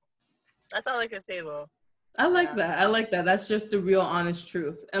yeah. That's all I can say though. I like Yeah. that. I like that. That's just the real honest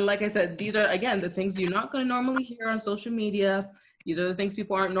truth. And like I said, these are, again, the things you're not going to normally hear on social media. These are the things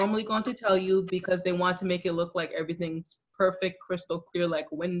people aren't normally going to tell you because they want to make it look like everything's perfect, crystal clear, like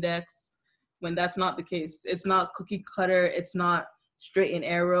Windex, when that's not the case. It's not cookie cutter. It's not straight and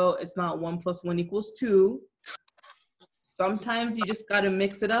arrow. It's not 1+1=2. Sometimes you just got to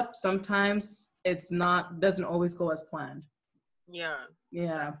mix it up. Sometimes it's not, doesn't always go as planned. Yeah.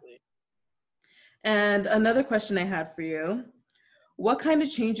 Yeah. Exactly. And another question I had for you, what kind of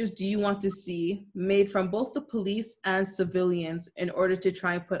changes do you want to see made from both the police and civilians in order to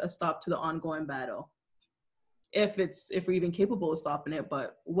try and put a stop to the ongoing battle? If we're even capable of stopping it,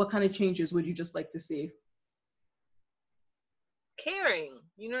 but what kind of changes would you just like to see? Caring.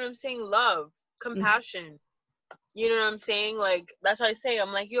 You know what I'm saying? Love, compassion. You know what I'm saying? Like that's what I say.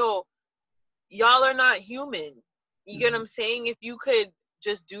 I'm like, yo, y'all are not human. You get what I'm saying? If you could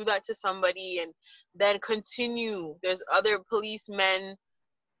just do that to somebody and then continue, there's other policemen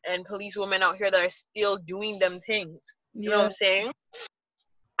and policewomen out here that are still doing them things. You know what Yeah. I'm saying?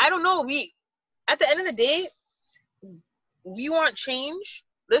 I don't know. We, at the end of the day, we want change.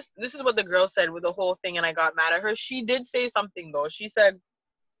 This is what the girl said with the whole thing, and I got mad at her. She did say something though. She said,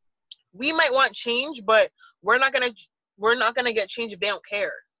 "We might want change, but we're not gonna get change if they don't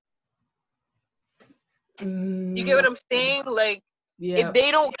care." You get what I'm saying? Like, Yeah. if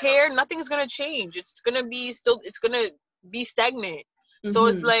they don't care, nothing's gonna change. It's gonna be stagnant. So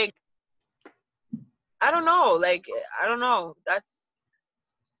it's like, I don't know. Like, I don't know.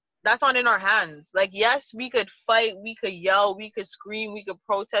 That's not in our hands. Like, yes, we could fight, we could yell, we could scream, we could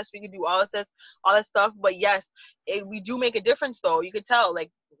protest, we could do all that stuff. But yes, we do make a difference, though. You could tell.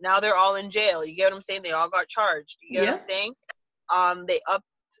 Like, now they're all in jail. You get what I'm saying? They all got charged. You get what I'm saying? They upped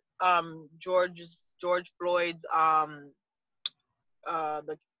George Floyd's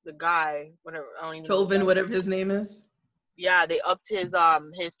the guy, whatever, I don't even know. Chauvin, whatever his name is. Yeah, they upped his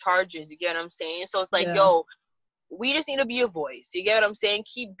charges. You get what I'm saying? So it's like, Yeah. yo, we just need to be a voice. You get what I'm saying?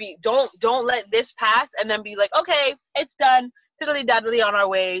 Don't let this pass and then be like, okay, it's done. Tiddly daddly on our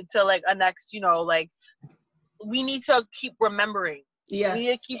way to like a next, like we need to keep remembering. Yes. We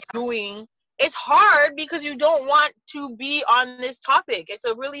need to keep doing. It's hard because you don't want to be on this topic. It's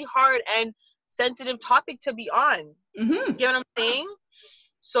a really hard and sensitive topic to be on. You get what I'm saying?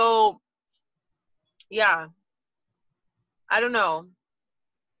 So yeah. I don't know.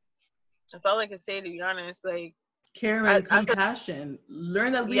 That's all I can say, to be honest. Like, care and compassion.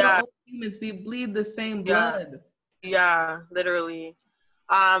 Learn that we are all humans. We bleed the same blood. Yeah, literally.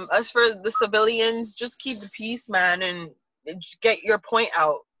 As for the civilians, just keep the peace, man, and get your point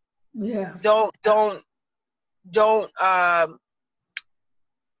out. Yeah. Don't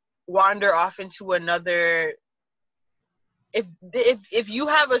wander off into another. If you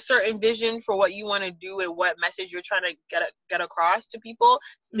have a certain vision for what you want to do and what message you're trying to get across to people,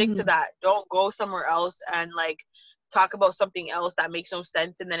 stick to that. Don't go somewhere else and like talk about something else that makes no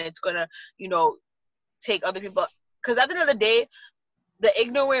sense, and then it's gonna take other people. Because at the end of the day, the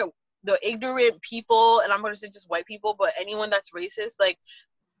ignorant people, and I'm gonna say just white people, but anyone that's racist, like,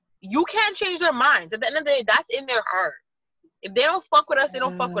 you can't change their minds. At the end of the day, that's in their heart. If they don't fuck with us, they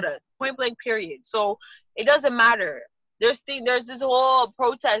don't fuck with us. Point blank, period. So it doesn't matter. There's this whole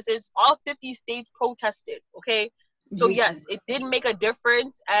protest. It's all 50 states protested. Okay, so yes, it did make a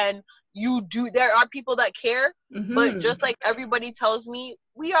difference, and there are people that care. But just like everybody tells me,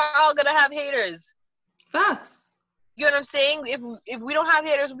 we are all gonna have haters. Facts. You know what I'm saying? If we don't have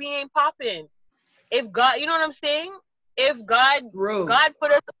haters, we ain't popping. If God, you know what I'm saying? if God Bro. God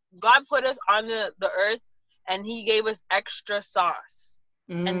put us on the earth and he gave us extra sauce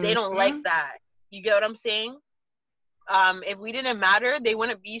and they don't like that. You get what I'm saying? If we didn't matter, they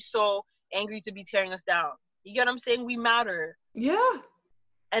wouldn't be so angry to be tearing us down. You get what I'm saying? We matter. Yeah.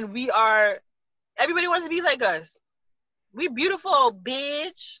 And we are, everybody wants to be like us. We beautiful,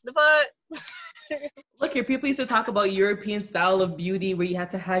 bitch. The fuck? Look here, people used to talk about European style of beauty where you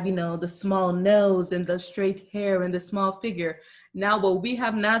had to have, you know, the small nose and the straight hair and the small figure. Now what we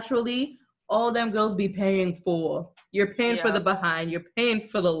have naturally, all them girls be paying for. You're paying for the behind, you're paying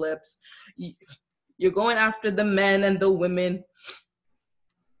for the lips. You're going after the men and the women.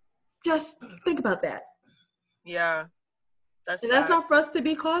 Just think about that. Yeah. That's not for us to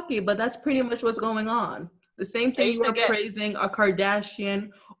be cocky, but that's pretty much what's going on. The same thing you are praising a Kardashian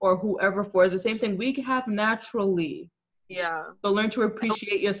or whoever for is the same thing we have naturally. Yeah. So learn to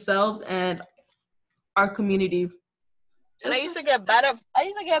appreciate yourselves and our community. And I used to get bad up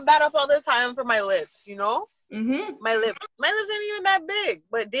all the time for my lips, you know? Mm-hmm. My lips ain't even that big,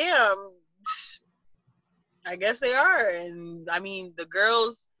 but damn, I guess they are. And I mean, the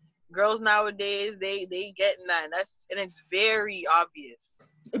girls nowadays, they getting that, and it's very obvious.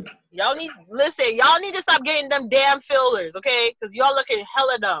 Y'all need to stop getting them damn fillers, okay? Because y'all looking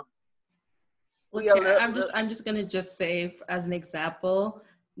hella dumb. Look here, I'm just gonna say as an example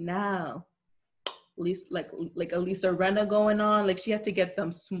now. At least like a Lisa Rinna going on, like she had to get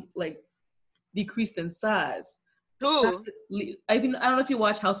them like decreased in size. Who? I don't know if you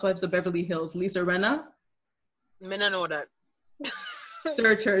watch Housewives of Beverly Hills. Lisa Rinna. I don't know that.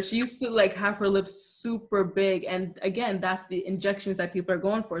 Search her. She used to like have her lips super big, and again, that's the injections that people are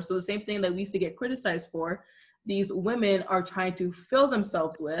going for. So the same thing that we used to get criticized for, these women are trying to fill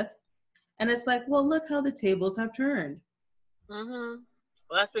themselves with, and it's like, well, look how the tables have turned. Mm-hmm.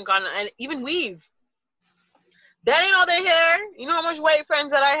 Well, that's been gone, and even weave. That ain't all their hair. You know how much white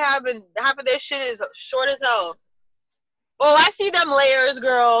friends that I have, and half of their shit is short as hell. Oh, I see them layers,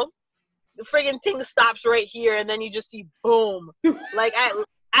 girl. The friggin' thing stops right here, and then you just see boom. Like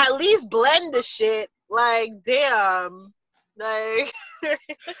at least blend the shit. Like damn. Like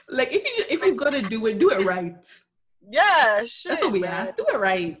like if you're gonna do it right. Yeah, shit. That's what we asked. Do it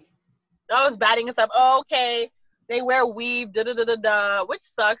right. I was batting us up. Oh, okay. They wear weave, which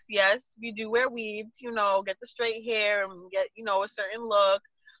sucks. Yes, we do wear weave to, you know, get the straight hair and get, you know, a certain look.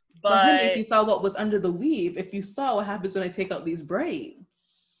 But honey, if you saw what was under the weave, if you saw what happens when I take out these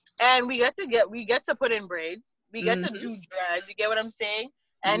braids. And we get to put in braids. We get to do dreads. You get what I'm saying?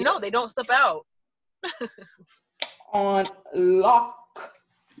 And no, they don't slip out. On lock.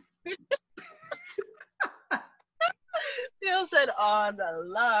 Jill said on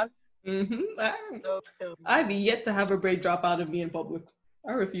lock. I've yet to have a braid drop out of me in public.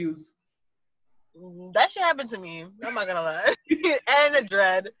 I refuse. That shit happened to me. I'm not gonna lie. And a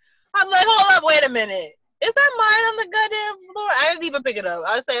dread. I'm like, hold up, wait a minute. Is that mine on the goddamn floor? I didn't even pick it up.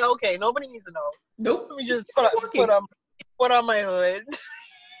 I say, okay, nobody needs to know. Nope. Let me just put on my hood.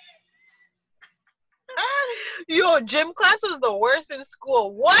 Yo, gym class was the worst in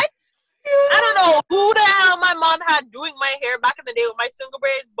school. What? I don't know who the hell my mom had doing my hair back in the day with my single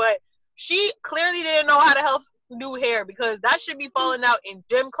braids, but she clearly didn't know how to help do hair because that should be falling out in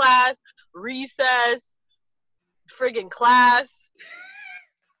gym class, recess, friggin' class.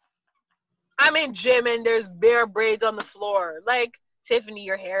 I'm in gym and there's bare braids on the floor. Like, Tiffany,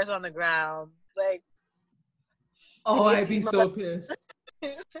 your hair's on the ground. Like, oh, I'd be so pissed.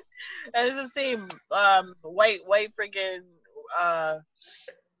 And it's the same white friggin'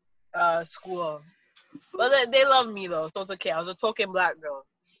 school. But they love me though, so it's okay. I was a token black girl.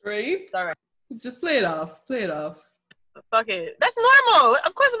 Right? It's alright. Just play it off. Fuck it. That's normal.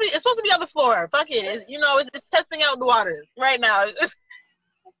 Of course it's supposed to be on the floor. Fuck it. It's testing out the waters right now.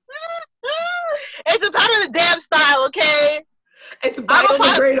 It's a part of the damn style, okay? It's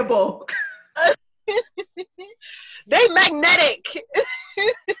biodegradable. They magnetic.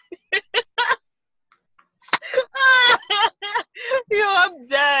 Yo, I'm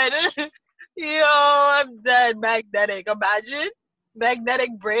dead. Magnetic. Imagine magnetic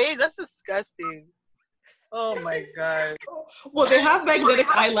braids. That's disgusting. Oh my god. Well, they have magnetic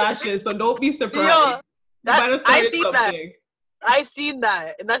eyelashes, so don't be surprised. I've seen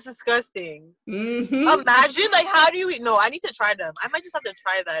that, and that's disgusting. Mm-hmm. Imagine, like, how do you? No, I need to try them. I might just have to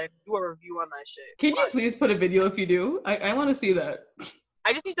try that and do a review on that shit. Can you please put a video if you do? I want to see that.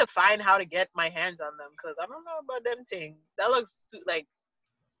 I just need to find how to get my hands on them because I don't know about them things. That looks like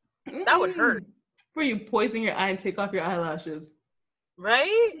that would hurt. Where you poison your eye and take off your eyelashes,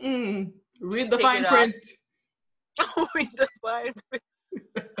 right? Read the fine print. Read the fine print.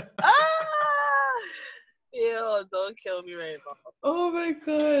 Ew, don't kill me right now. Oh my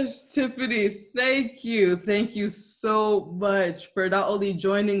gosh, Tiffany, thank you. Thank you so much for not only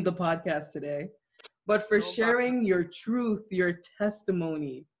joining the podcast today, but for No problem. sharing your truth, your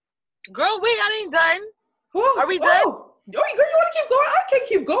testimony. Girl, wait, I ain't done. Are Oh, we done? oh, girl, you want to keep going? I can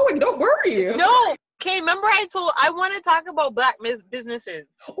keep going. Don't worry. No. Okay, remember I want to talk about black businesses.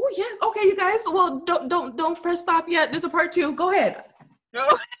 Oh yes. Okay, you guys. Well, don't press stop yet. There's a part 2. Go ahead. No.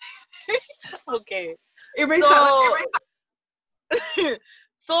 Okay. Erase So, that.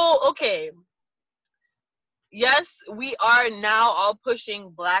 so okay. Yes, we are now all pushing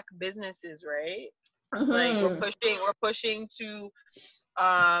black businesses, right? Like Mm-hmm. we're pushing to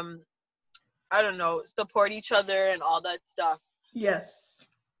I don't know, support each other and all that stuff. Yes.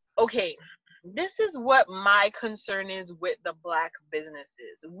 Okay, this is what my concern is with the black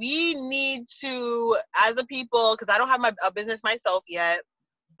businesses. We need to, as a people, because I don't have a business myself yet,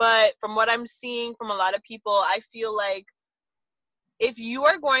 but from what I'm seeing from a lot of people, I feel like if you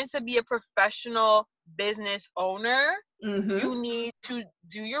are going to be a professional business owner, Mm-hmm. you need to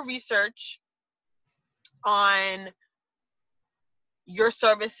do your research on your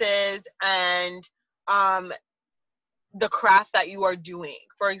services and um, the craft that you are doing.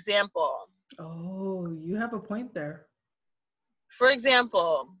 Oh, you have a point there. For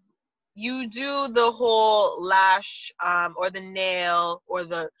example, you do the whole lash or the nail or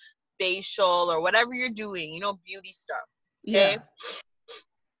the facial or whatever you're doing, beauty stuff. Okay. Yeah.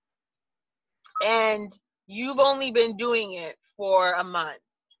 And you've only been doing it for a month.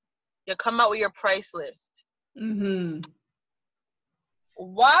 You come out with your price list. Mm-hmm.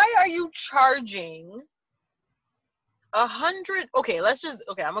 Why are you charging 100? Okay,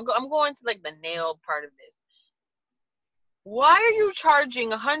 I'm going to like the nail part of this. Why are you charging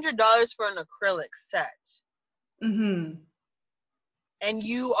 $100 for an acrylic set? Mm-hmm. And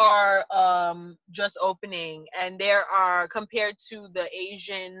you are just opening, and there are, compared to the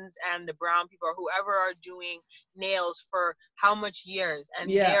Asians and the brown people or whoever are doing nails for how much years,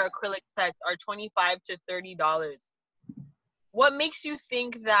 and Yeah. their acrylic sets are $25 to $30. What makes you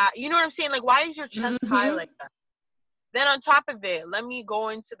think that, you know what I'm saying? Like, why is your chest high Mm-hmm. like that? Then on top of it, let me go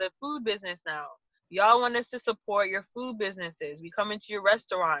into the food business now. Y'all want us to support your food businesses. We come into your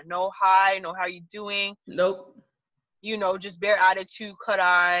restaurant, no hi, no how you doing, Nope. just bare attitude, cut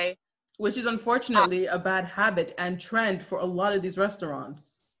eye. Which is unfortunately a bad habit and trend for a lot of these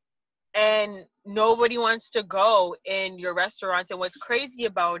restaurants. And nobody wants to go in your restaurants. And what's crazy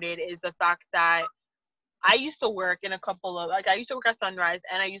about it is the fact that I used to work in I used to work at Sunrise,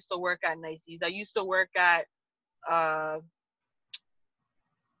 and I used to work at Nicey's. I used to work at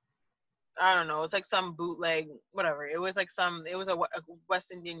I don't know, it's like some bootleg, whatever. It was a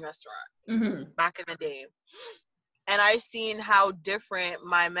West Indian restaurant Mm-hmm. back in the day. And I seen how different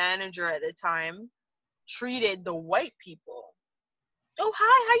my manager at the time treated the white people. Oh,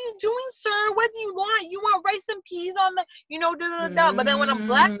 hi, how you doing, sir? What do you want? You want rice and peas on the, da da da. But then when a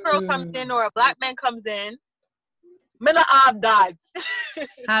black girl comes in or a black man comes in, mina abdads.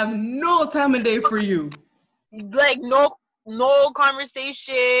 Have no time of day for you. Like no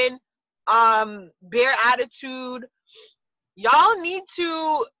conversation, bare attitude. Y'all need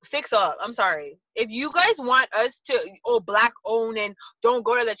to fix up. I'm sorry. If you guys want us to black own and don't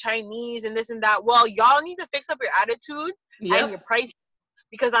go to the Chinese and this and that, well, y'all need to fix up your attitudes and your Yep. price,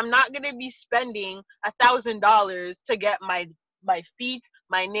 because I'm not gonna be spending $1,000 to get my feet,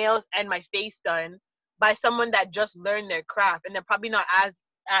 my nails, and my face done by someone that just learned their craft, and they're probably not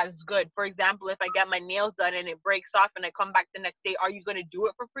as good. For example, if I get my nails done and it breaks off and I come back the next day, are you gonna do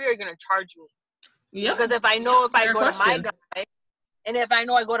it for free or are you gonna charge me? Yep. Because if I know if I Fair go to my question. guy, and if I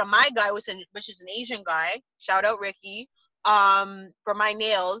know I go to my guy, which is an Asian guy, shout out Ricky, for my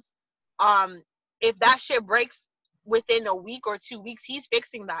nails, um, if that shit breaks within a week or 2 weeks, he's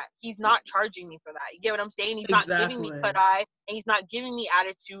fixing that. He's not charging me for that. You get what I'm saying? He's not giving me cut Exactly. eye, and he's not giving me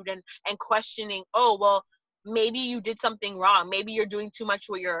attitude and questioning, oh, well, maybe you did something wrong. Maybe you're doing too much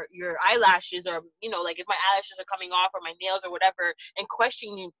with your eyelashes, or like if my eyelashes are coming off or my nails or whatever, and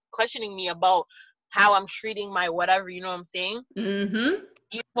questioning me about how I'm treating my whatever, you know what I'm saying? Mm-hmm.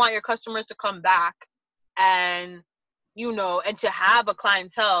 You want your customers to come back, and and to have a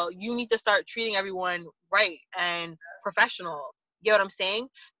clientele, you need to start treating everyone right and professional. You get what I'm saying?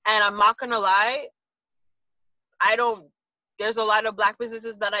 And I'm not gonna lie, I don't there's a lot of black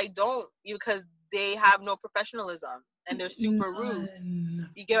businesses that I don't, because they have no professionalism and they're super rude. None.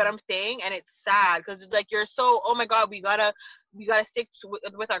 You get what I'm saying? And it's sad because like you're so, oh my god, we gotta stick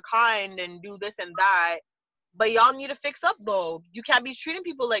with our kind and do this and that. But y'all need to fix up though. You can't be treating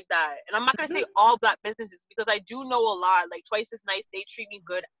people like that. And I'm not gonna say all black businesses, because I do know a lot. Like Twice as Nice, they treat me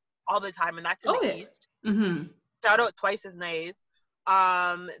good all the time, and that's in Oh the yeah. East. Mm-hmm. Shout out Twice as Nice.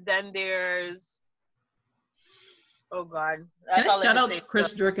 Then there's, oh God, Can that's I all I shout could out say. to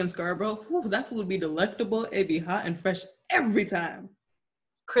Chris Jerk in Scarborough? Whew, that food would be delectable. It'd be hot and fresh every time.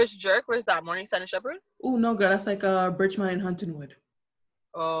 Chris Jerk, where's that? Morning Sun and Shepherd? Oh no, girl, that's like Birchmount and Huntingwood.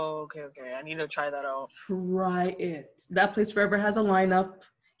 Oh, okay. I need to try that out. Try it. That place forever has a lineup.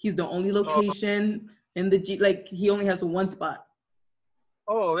 He's the only Oh, location in the G. Like he only has one spot.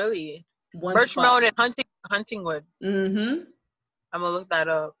 oh really? One spot. Birchmount and Huntingwood. Mm-hmm. I'm gonna look that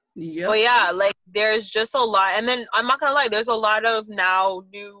up. But Yep. yeah, like there's just a lot, and then I'm not gonna lie, there's a lot of now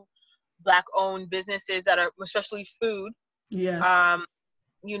new Black-owned businesses that are, especially food, Yes. um,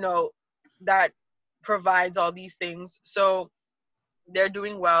 you know, that provides all these things. So they're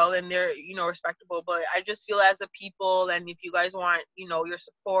doing well and they're, respectable. But I just feel as a people, and if you guys want, your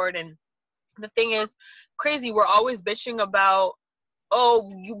support, and the thing is, crazy, we're always bitching about, oh,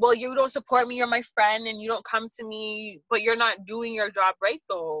 you don't support me, you're my friend, and you don't come to me, but you're not doing your job right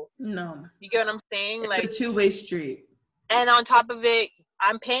though. No. You get what I'm saying? It's a Like, two-way street. and on top of it,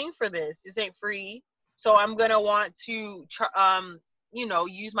 I'm paying for this. This ain't free, so I'm gonna want to,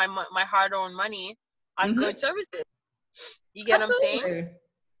 use my hard-earned money on Mm-hmm. good services. You get what I'm saying? Absolutely.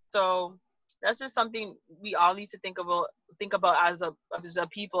 So that's just something we all need to think about as a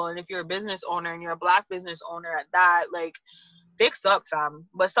people. And if you're a business owner and you're a Black business owner at that, like, fix up, fam.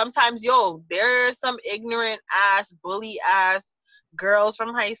 But sometimes, there's some ignorant ass, bully ass girls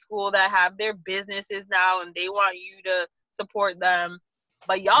from high school that have their businesses now and they want you to support them.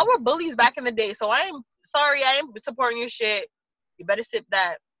 But y'all were bullies back in the day, so I am sorry, I ain't supporting your shit. You better sip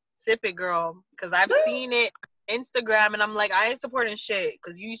it, girl, because I've seen it on Instagram, and I'm like, I ain't supporting shit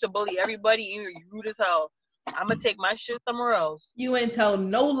because you used to bully everybody and you're rude as hell. I'm gonna take my shit somewhere else. You ain't tell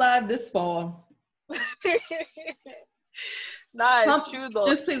no lie this fall. Nah, it's true though.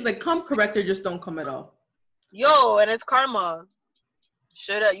 Just please, like, come correct or just don't come at all. Yo, and it's karma.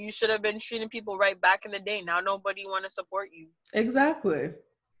 You should have been treating people right back in the day. Now nobody want to support you. Exactly.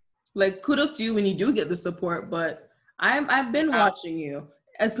 Like, kudos to you when you do get the support, but I've been watching you.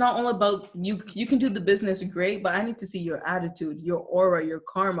 It's not all about you. You can do the business great, but I need to see your attitude, your aura, your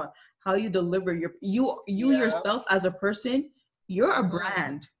karma, how you deliver you yourself as a person. You're a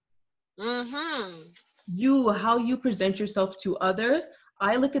brand. How you present yourself to others.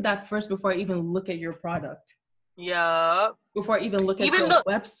 I look at that first before I even look at your product. Yeah. Before I even look at your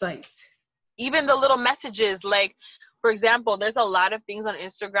website. Even the little messages, like, for example, there's a lot of things on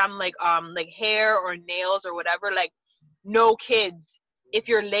Instagram, like hair or nails or whatever, like, no kids. If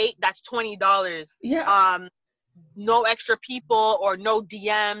you're late, that's $20. Yeah. No extra people or no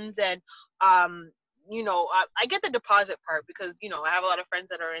DMs, and I get the deposit part because I have a lot of friends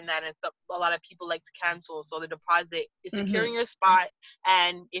that are in that, and a lot of people like to cancel. So the deposit is securing your spot,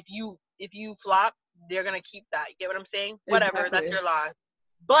 and if you flop, they're gonna keep that. You get what I'm saying? Whatever, that's your loss.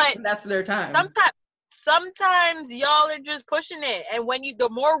 But that's their time. Sometimes y'all are just pushing it, and the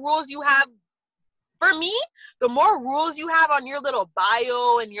more rules you have, for me, the more rules you have on your little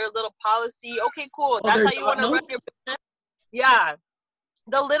bio and your little policy, okay, cool. That's how you want to run your business. Yeah.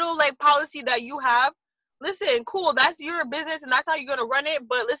 The little, like, policy that you have, listen, cool, that's your business and that's how you're going to run it.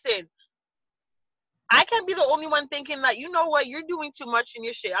 But listen, I can't be the only one thinking that, you know what, you're doing too much in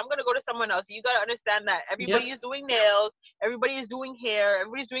your shit. I'm going to go to someone else. You got to understand that everybody is doing nails, everybody is doing hair,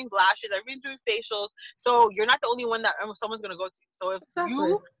 everybody's doing lashes, everybody's doing facials. So you're not the only one that someone's going to go to. So if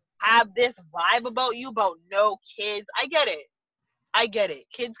you have this vibe about you, about no kids, I get it.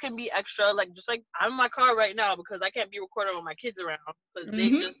 Kids can be extra, like, just like I'm in my car right now because I can't be recording with my kids around because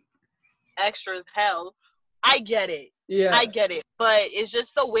they just extra as hell. I get it. Yeah, I get it. But it's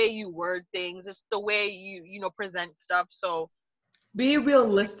just the way you word things. It's the way you present stuff. So be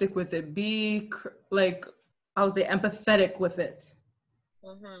realistic with it. Be, like, I would say, empathetic with it.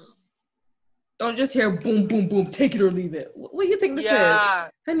 Don't just hear boom, boom, boom, take it or leave it. What do you think this is?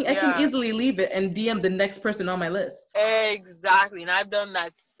 Honey, I can easily leave it and DM the next person on my list. Exactly. And I've done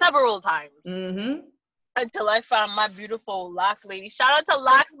that several times. Until I found my beautiful locks lady. Shout out to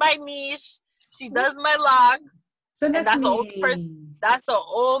Locks by Niche. She does my locks. And that's the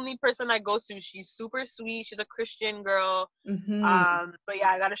only person I go to. She's super sweet. She's a Christian girl. But yeah,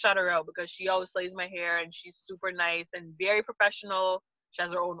 I gotta shout her out because she always slays my hair and she's super nice and very professional. She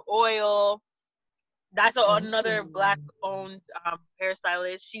has her own oil. That's another Black-owned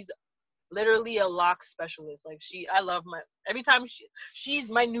hairstylist. She's literally a lock specialist. Like, I love every time she's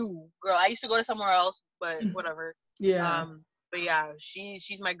my new girl. I used to go to somewhere else, but whatever. Yeah. But yeah,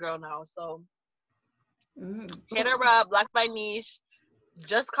 she's my girl now. So hit her up, Black by Niche.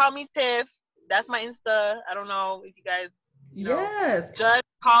 Just call me Tiff. That's my Insta. I don't know if you guys know. Yes. Just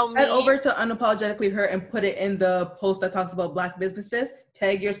call Head me. over to Unapologetically Her and put it in the post that talks about Black businesses.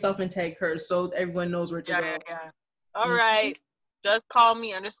 Tag yourself and tag her so everyone knows where to go. Yeah. All right. Just call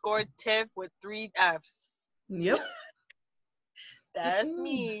me _Tiff with 3 F's. Yep. That's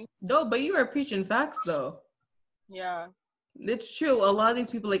me. No, but you are preaching facts though. Yeah. It's true. A lot of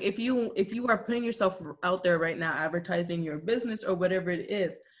these people, like if you are putting yourself out there right now, advertising your business or whatever it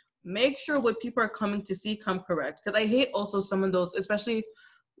is, make sure what people are coming to see come correct. Because I hate also some of those, especially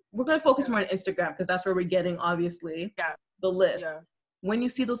we're gonna focus more on Instagram because that's where we're getting obviously the list. Yeah. When you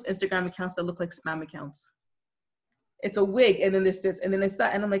see those Instagram accounts that look like spam accounts, it's a wig and then there's this and then it's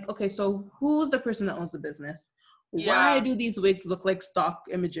that, and I'm like, okay, so who's the person that owns the business? Why do these wigs look like stock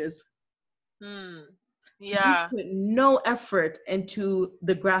images? Yeah. You put no effort into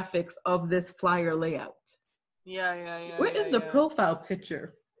the graphics of this flyer layout. Yeah. Where is the profile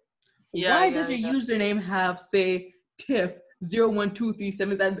picture? Yeah, Why does your username have, say, Tiff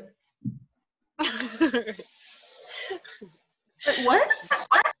 01237? What?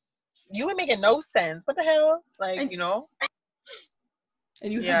 You ain't making no sense. What the hell? Like, And, you know?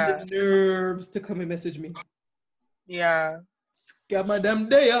 And you have the nerves to come and message me. Yeah. Scamadam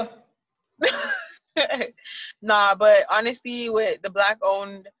daya. Nah, but honestly, with the Black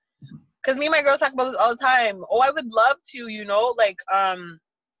owned, because me and my girls talk about this all the time. Oh, I would love to, you know, like,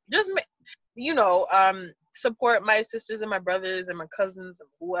 just, you know, support my sisters and my brothers and my cousins and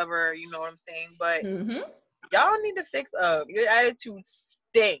whoever, you know what I'm saying? But y'all need to fix up. Your attitudes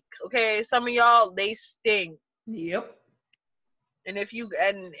stink, okay? Some of y'all, they stink. Yep. And if you,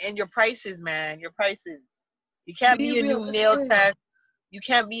 and your prices, man, your prices. You can't be a new nail tech. You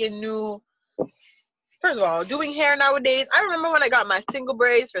can't be a new, first of all, doing hair nowadays. I remember when I got my single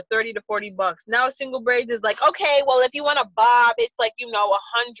braids for $30 to $40. Now single braids is like, okay, well, if you want a bob, it's like, you know, $100.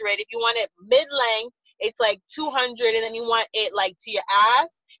 If you want it mid-length, it's like $200. And then you want it like to your ass,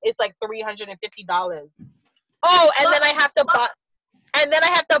 it's like $350. Oh, and then I have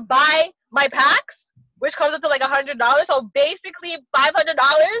to buy my packs, which comes up to like $100. So basically $500.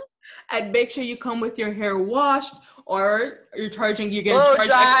 And make sure you come with your hair washed, or you're getting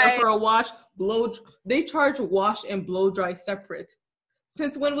charged extra for a wash. They charge wash and blow dry separate.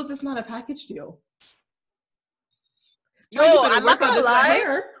 Since when was this not a package deal? Yo, I'm not gonna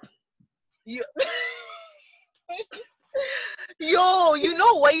lie. Yo, you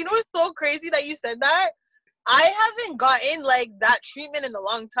know what? You know what's so crazy that you said that? I haven't gotten like that treatment in a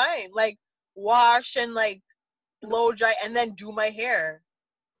long time. Like wash and like blow dry and then do my hair.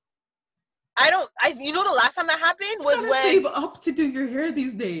 You know the last time that happened was when save up to do your hair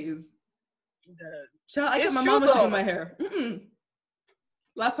these days. I get my mama to do my hair.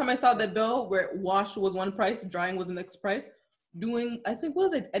 Last time I saw that bill where wash was one price, drying was the next price. I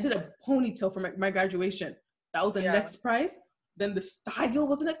did a ponytail for my graduation. That was the next price. Then the style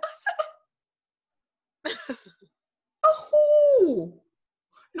was the next. Oh,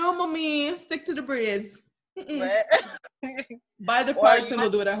 no, mommy, stick to the braids. Buy the products and go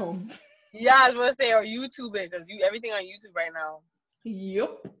do it at home. Yeah, I was gonna say, or YouTube it, because everything on YouTube right now.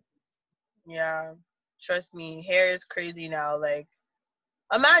 Yep. Yeah, trust me, hair is crazy now. Like,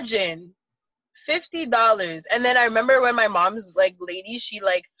 imagine $50, and then I remember when my mom's like lady, she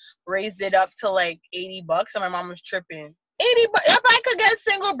like raised it up to like $80, and my mom was tripping. $80. If I could get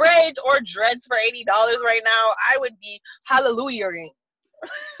single braids or dreads for $80 right now, I would be hallelujahing.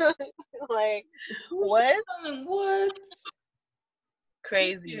 Like, what?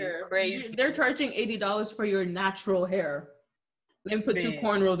 Crazy. They're charging $80 for your natural hair. Let me put 2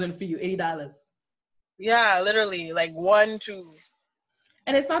 cornrows in for you. $80. Yeah, literally, like 1, 2.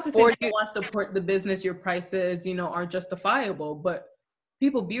 And it's not to say that you want to support the business, your prices, you know, are justifiable, but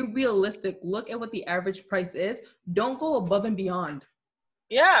people, be realistic. Look at what the average price is. Don't go above and beyond.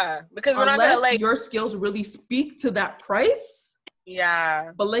 Yeah, because we're not gonna like your skills really speak to that price.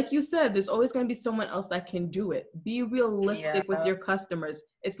 Yeah. But like you said, there's always going to be someone else that can do it. Be realistic with your customers.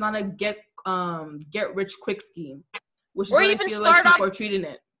 It's not a get rich quick scheme, which is what I feel like people are treating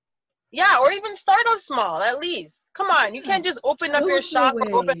it. Yeah, or even start off small at least. Come on, you can't just open up your shop.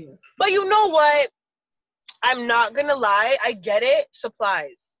 But you know what? I'm not gonna lie. I get it.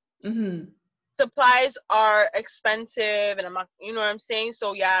 Supplies. Supplies are expensive, and I'm not. You know what I'm saying?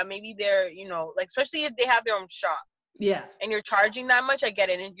 So yeah, maybe they're, you know, like, especially if they have their own shop. Yeah. And you're charging that much. I get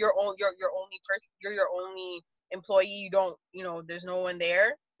it. And you're only person. You're your only employee. You don't. You know, there's no one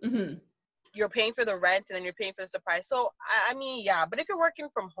there. You're paying for the rent, and then you're paying for the supplies. So I mean, yeah. But if you're working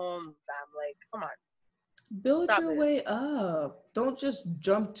from home, fam, like, come on. Build your way up. Don't just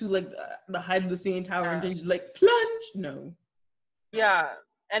jump to like the height of the CN Tower and then just like plunge. No. Yeah.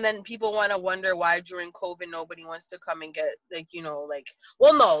 And then people want to wonder why during COVID nobody wants to come and get, like,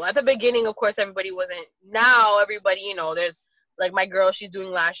 well, no, at the beginning, of course, everybody wasn't. Now everybody, there's like my girl, she's doing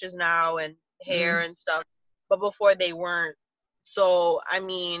lashes now and hair and stuff, but before they weren't. So I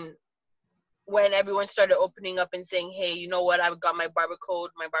mean, when everyone started opening up and saying, hey, you know what, I've got my barber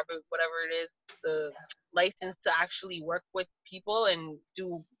code, my barber, whatever it is, the license to actually work with people and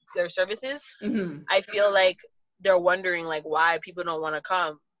do their services, I feel like they're wondering, like, why people don't want to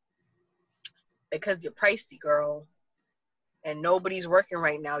come. Because you're pricey, girl. And nobody's working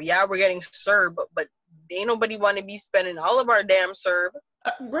right now. Yeah, we're getting served, but ain't nobody want to be spending all of our damn serve.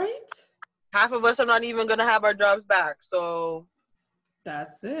 Right? Half of us are not even going to have our jobs back. So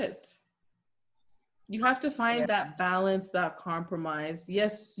that's it. You have to find that balance, that compromise.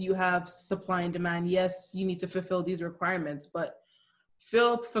 Yes, you have supply and demand. Yes, you need to fulfill these requirements, but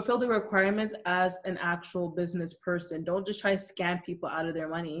fulfill the requirements as an actual business person. Don't just try to scam people out of their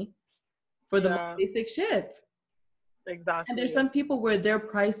money for the most basic shit. Exactly. And there's some people where their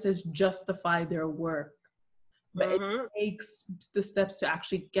prices justify their work, but it takes the steps to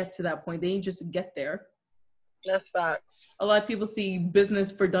actually get to that point. They ain't just get there. That's facts. A lot of people see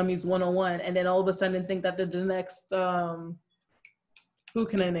Business for Dummies 101 and then all of a sudden think that they're the next, who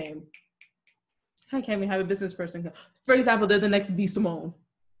can I name? How can we have a business person? For example, they're the next B. Simone.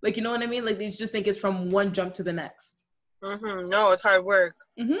 Like, you know what I mean? Like, they just think it's from one jump to the next. No, it's hard work.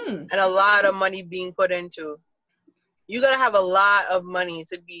 And a lot of money being put into. You got to have a lot of money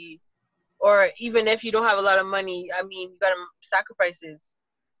to be, or even if you don't have a lot of money, I mean, you got to sacrifices.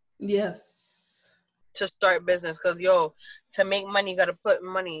 Yes. To start business. Because, to make money, you got to put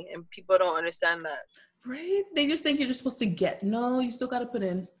money. And people don't understand that. Right? They just think you're just supposed to get. No, you still got to put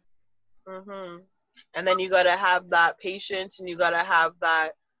in. And then you got to have that patience and you got to have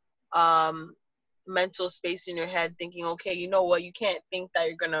that mental space in your head thinking, okay, you know what, you can't think that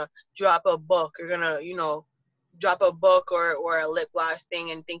you're gonna drop a book, you're gonna drop a book or a lip gloss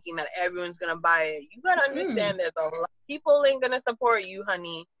thing and thinking that everyone's gonna buy it. You gotta understand there's a lot of people ain't gonna support you,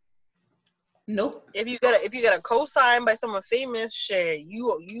 honey. Nope. If you get a co-sign by someone famous, shit,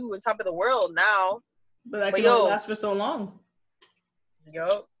 you on top of the world now. But that can only last for so long.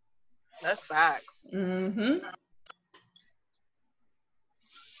 Yup. That's facts.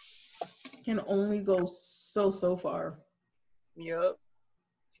 Can only go so far. Yep.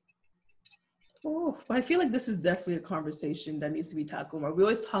 Oh, but I feel like this is definitely a conversation that needs to be tackled more. We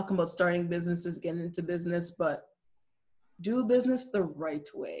always talk about starting businesses, getting into business, but do business the right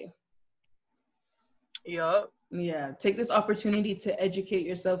way. Yep. Yeah. Take this opportunity to educate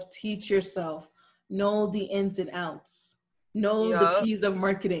yourself, teach yourself, know the ins and outs, know the P's of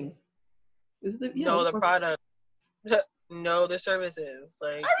marketing. Know the product. Know the services.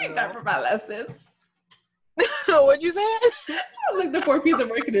 Like, I remember my lessons. What'd you say? Like the 4 P's of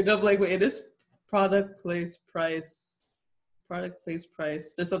marketing. I'm like, wait, it is product, place, price. Product, place,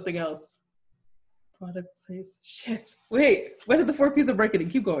 price. There's something else. Product, place. Shit. Wait, what are the 4 P's of marketing?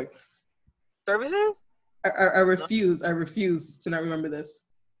 Keep going. Services? I refuse. I refuse to not remember this.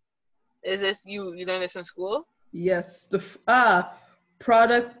 Is this you learned this in school? Yes.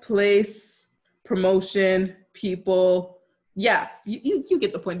 Product, place, promotion, people. Yeah, you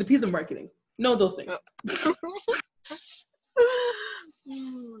get the point. The P's of marketing. Know those things.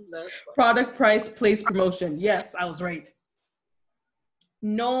 Product, price, place, promotion. Yes, I was right.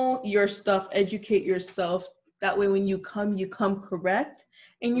 Know your stuff. Educate yourself. That way when you come correct.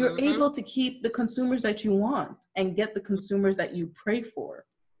 And you're able to keep the consumers that you want and get the consumers that you pray for.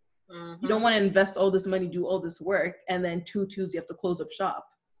 You don't want to invest all this money, do all this work, and then 2 Tuesdays you have to close up shop.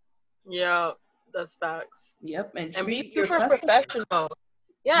 Yeah, that's facts. Yep, and be super professional.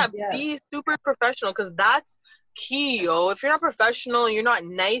 Yeah, yes. Be super professional because that's key, yo. If you're not professional, you're not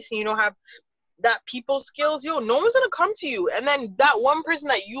nice, and you don't have that people skills, no one's gonna come to you. And then that one person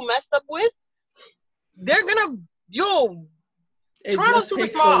that you messed up with, they're gonna, it Toronto's just super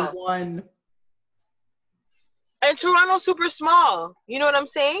takes small. The one. And Toronto's super small. You know what I'm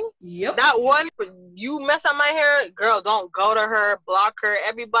saying? Yep. That one, you mess up my hair, girl, don't go to her, block her,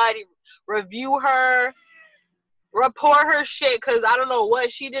 everybody review her, report her shit, because I don't know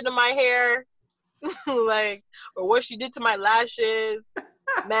what she did to my hair, or what she did to my lashes.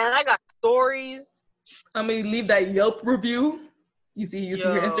 Man, I got stories. I mean, leave that Yelp review. You see your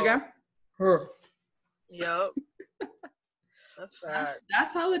Instagram? Her. Yep. That's fact.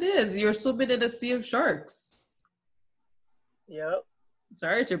 That's how it is. You're swimming in a sea of sharks. Yep.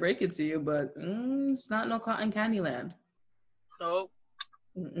 Sorry to break it to you, but it's not no cotton candy land. Nope.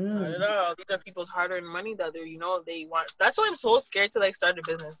 Not at all. These are people's hard-earned money that they want. That's why I'm so scared to start a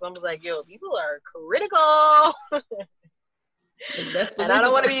business. I'm like, yo, people are critical. Like, best And I believe don't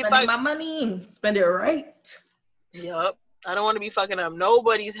if want I'm to be spending my money, spend it right. Yup. I don't want to be fucking up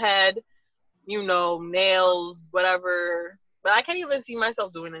nobody's head, nails, whatever. But I can't even see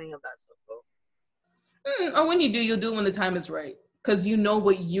myself doing any of that stuff though. Or when you do, you'll do it when the time is right. Because you know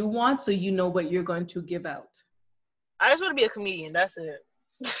what you want, so you know what you're going to give out. I just want to be a comedian. That's it.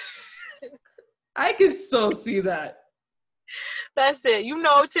 I can so see that. That's it.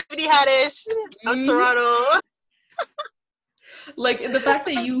 Tiffany Haddish of Toronto. Like the fact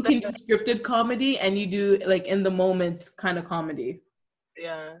that you can do scripted comedy and you do like in the moment kind of comedy.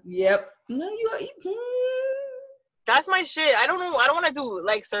 Yeah. Yep. No, That's my shit. I don't know. I don't want to do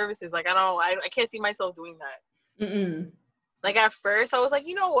like services. Like I can't see myself doing that. Like at first I was like,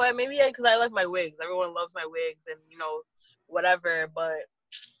 you know what? Maybe because I like my wigs. Everyone loves my wigs and whatever. But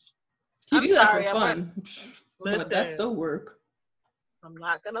you I'm do that sorry. for fun. Listen, but that's so work. I'm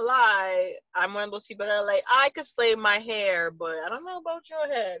not gonna lie. I'm one of those people that are like, I could slay my hair, but I don't know about your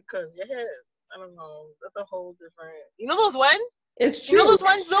head, cause your head, I don't know. That's a whole different. You know those ones? It's true. You know those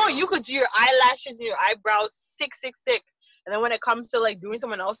ones? No, you could do your eyelashes and your eyebrows sick, and then when it comes to like doing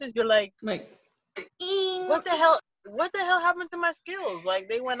someone else's, you're like, what the hell? What the hell happened to my skills? Like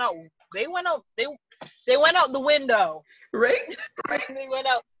they went out. They went out the window. Right? They went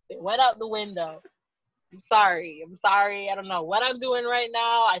out the window. I'm sorry. I don't know what I'm doing right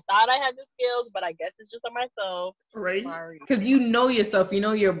now. I thought I had the skills, but I guess it's just on myself. Right? Because you know yourself, you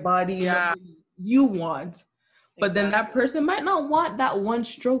know your body, you know what you want. But then that person might not want that one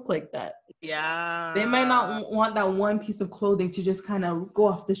stroke like that. Yeah. They might not want that one piece of clothing to just kind of go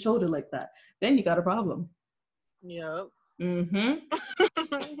off the shoulder like that. Then you got a problem. Yep.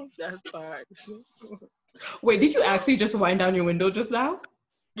 That's facts. Wait, did you actually just wind down your window just now?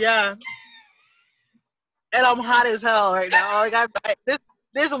 Yeah. And I'm hot as hell right now. Like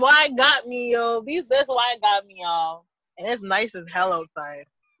this wine got me, yo. This wine got me, y'all. And it's nice as hell outside.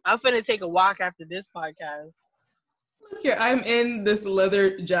 I'm finna take a walk after this podcast. Look here, I'm in this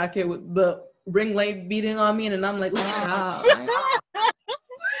leather jacket with the ring light beating on me, and I'm like, wow.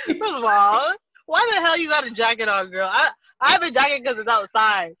 First of all, why the hell you got a jacket on, girl? I have a jacket because it's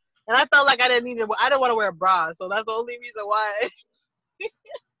outside, and I felt like I didn't want to wear a bra, so that's the only reason why.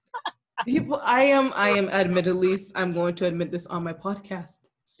 People, I am admittedly, I'm going to admit this on my podcast.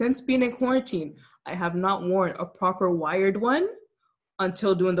 Since being in quarantine, I have not worn a proper wired one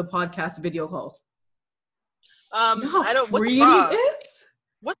until doing the podcast video calls. You know how freeing it is?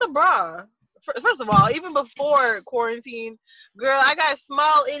 What's the bra? First of all, even before quarantine, girl, I got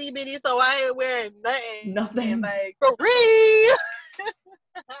small itty bitty, so I ain't wearing nothing. Nothing. Like for free.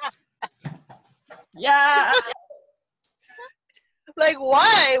 Yeah. Like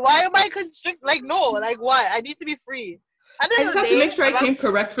why? Why am I constrict? Like no. Like why? I need to be free. I just have to make sure I came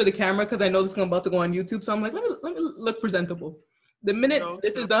correct for the camera because I know this is about to go on YouTube. So I'm like, let me look presentable. The minute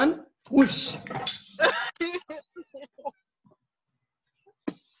this is done, whoosh.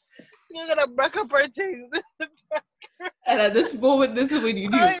 You're gonna break up our things. And at this moment, this is when you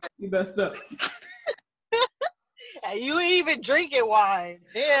knew you messed up. And you ain't even drinking wine.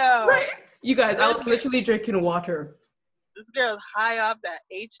 Damn. Right. You guys, I was literally drinking water. This girl's high off that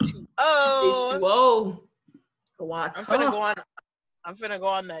H2O. H2O. Water. I'm finna go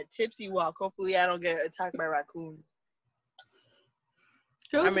on that tipsy walk. Hopefully I don't get attacked by raccoons.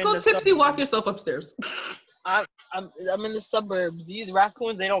 Go tipsy walk yourself upstairs. I'm in the suburbs. These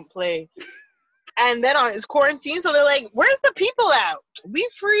raccoons, they don't play. And then it's quarantine, so they're like, "Where's the people at? We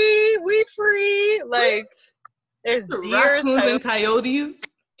free." Like, there's deers, raccoons, and coyotes.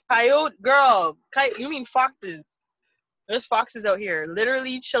 You mean foxes? There's foxes out here,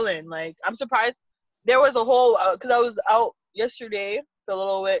 literally chilling. Like, I'm surprised. There was a whole because I was out yesterday for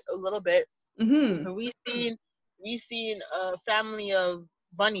a little bit. Mm-hmm. And we seen a family of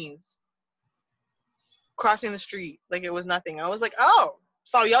bunnies crossing the street like it was nothing. I was like, oh,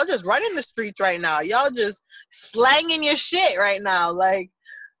 so y'all just running the streets right now. Y'all just slanging your shit right now. Like,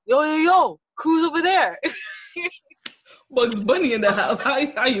 yo, who's over there? Bugs Bunny in the house. How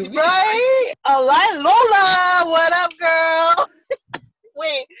you? Right? Lola, what up, girl?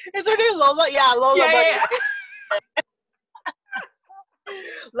 Wait, is her name Lola? Yeah, Lola. Yeah.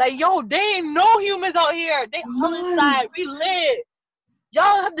 Like, yo, they ain't no humans out here. They all inside. We lit.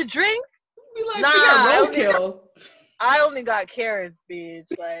 Y'all have the drinks? We like, roadkill. I only got carrots, bitch.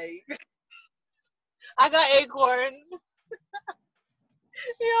 Like, I got acorns.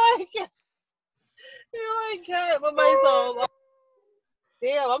 I can't with myself.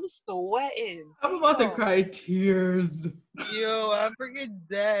 Damn, I'm sweating. I'm about to cry tears. Yo, I'm freaking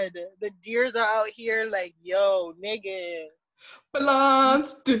dead. The deers are out here like, yo, nigga.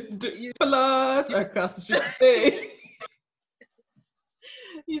 Plants across the street.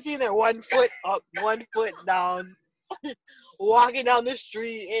 You seen there 1 foot up, 1 foot down, walking down the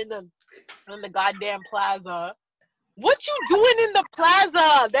street in the goddamn plaza. What you doing in the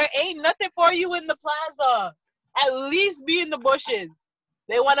plaza? There ain't nothing for you in the plaza. At least be in the bushes.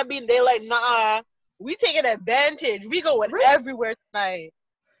 They want to be. They like, nah. We taking advantage. We going Right. everywhere tonight.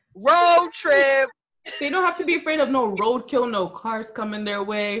 Road trip. They don't have to be afraid of no roadkill, no cars coming their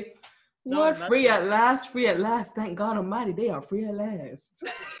way. No, What? Free nothing. at last, free at last. Thank God Almighty, they are free at last.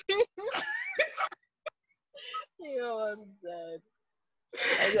 Yo, I'm dead.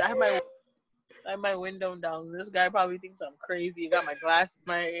 I have my window down. This guy probably thinks I'm crazy. Got my glass in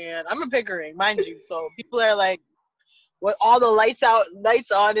my hand. I'm in Pickering, mind you. So people are like, with all the lights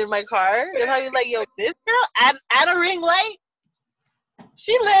on in my car. They're probably like, yo, this girl and a ring light.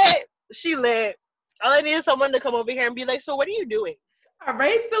 She lit. All I need is someone to come over here and be like, so what are you doing? All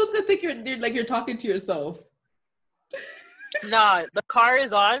right, so I was gonna think you're talking to yourself. Nah, the car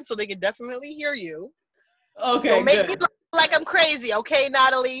is on, so they can definitely hear you. Okay, Don't make good. me look like I'm crazy, okay,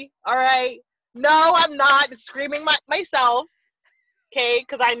 Natalie? All right. No, I'm not screaming myself, okay?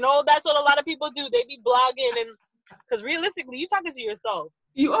 Because I know that's what a lot of people do. They be blogging, and because realistically, you talking to yourself.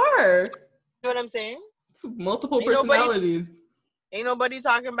 You are. You know what I'm saying? It's multiple Ain't nobody- personalities. Ain't nobody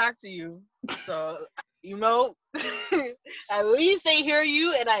talking back to you. So, you know, at least they hear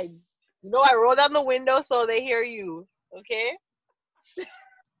you, and I roll down the window so they hear you, okay?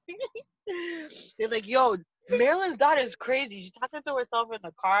 They're like, yo, Marilyn's daughter is crazy. She's talking to herself in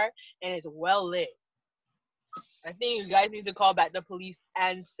the car, and it's well lit. I think you guys need to call back the police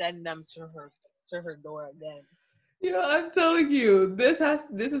and send them to her door again. Yeah, I'm telling you, this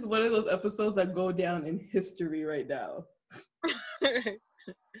is one of those episodes that go down in history right now.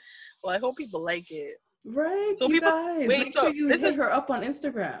 Well, I hope people like it. Right, So you people, guys, wait, make so sure you this hit is her up on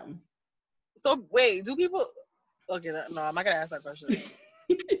Instagram. so. Wait, do people? Okay, no, I'm not gonna ask that question.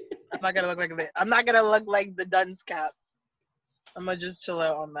 I'm not gonna look like the dunce cap. I'm gonna just chill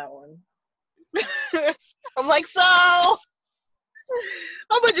out on that one. I'm like, so I'm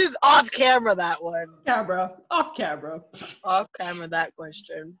gonna just off camera that one. Off camera. Off camera that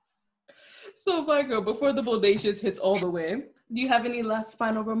question. So, my girl, before the bodacious hits all the way, do you have any last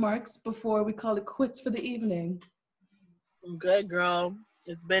final remarks before we call it quits for the evening? I'm good, girl.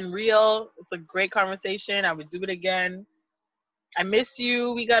 It's been real. It's a great conversation. I would do it again. I miss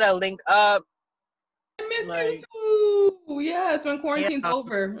you. We gotta link up. I miss you too. Yes, when quarantine's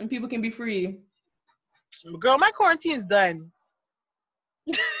over and people can be free. Girl, my quarantine's done.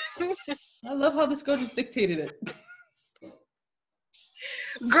 I love how this girl just dictated it.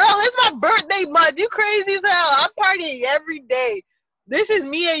 Girl, it's my birthday month. You crazy as hell. I'm partying every day. This is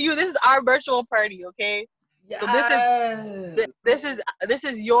me and you. This is our virtual party, okay? Yes. So this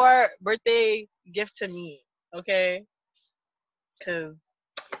is your birthday gift to me, okay? Cause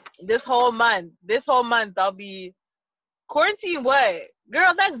this whole month I'll be quarantine. What,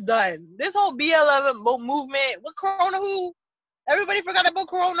 girl? That's done. This whole BLM movement. What Corona? Who? Everybody forgot about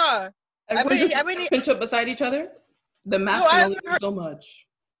Corona. Everyone just pinch up beside each other. The mask can only do so much.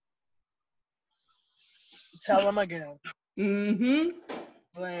 Tell them again. Mm-hmm.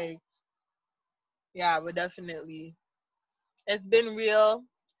 Like, yeah, but definitely, it's been real.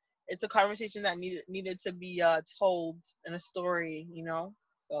 It's a conversation that needed to be told in a story, you know.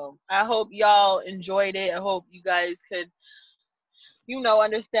 So I hope y'all enjoyed it. I hope you guys could,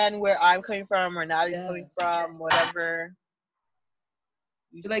 understand where I'm coming from or Natalie's coming from, whatever.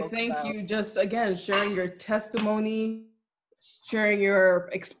 Thank you. Just again, sharing your testimony, sharing your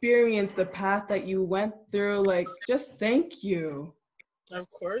experience, the path that you went through. Like, just thank you. Of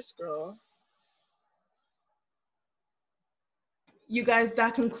course, girl. You guys,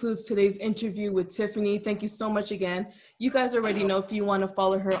 that concludes today's interview with Tiffany. Thank you so much again. You guys already know, if you want to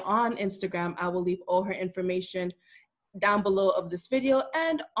follow her on Instagram, I will leave all her information down below of this video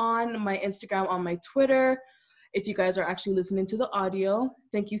and on my Instagram, on my Twitter. If you guys are actually listening to the audio,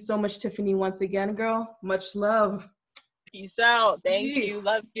 thank you so much, Tiffany, once again, girl. Much love. Peace out. Thank you.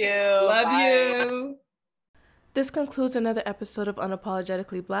 Love you. Love Bye. you. This concludes another episode of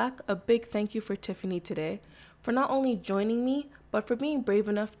Unapologetically Black. A big thank you for Tiffany today for not only joining me, but for being brave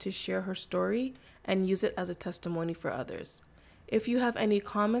enough to share her story and use it as a testimony for others. If you have any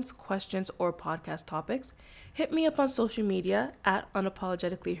comments, questions, or podcast topics, hit me up on social media at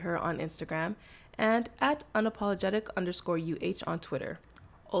unapologeticallyher on Instagram and at unapologetic_UH on Twitter.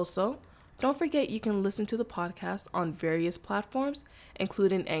 Also, don't forget you can listen to the podcast on various platforms,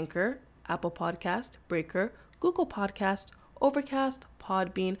 including Anchor, Apple Podcast, Breaker, Google Podcast, Overcast,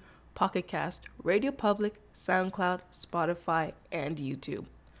 Podbean, Pocket Cast, Radio Public, SoundCloud, Spotify, and YouTube.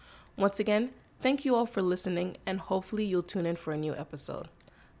 Once again, thank you all for listening, and hopefully you'll tune in for a new episode.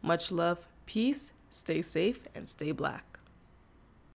 Much love, peace, stay safe, and stay black.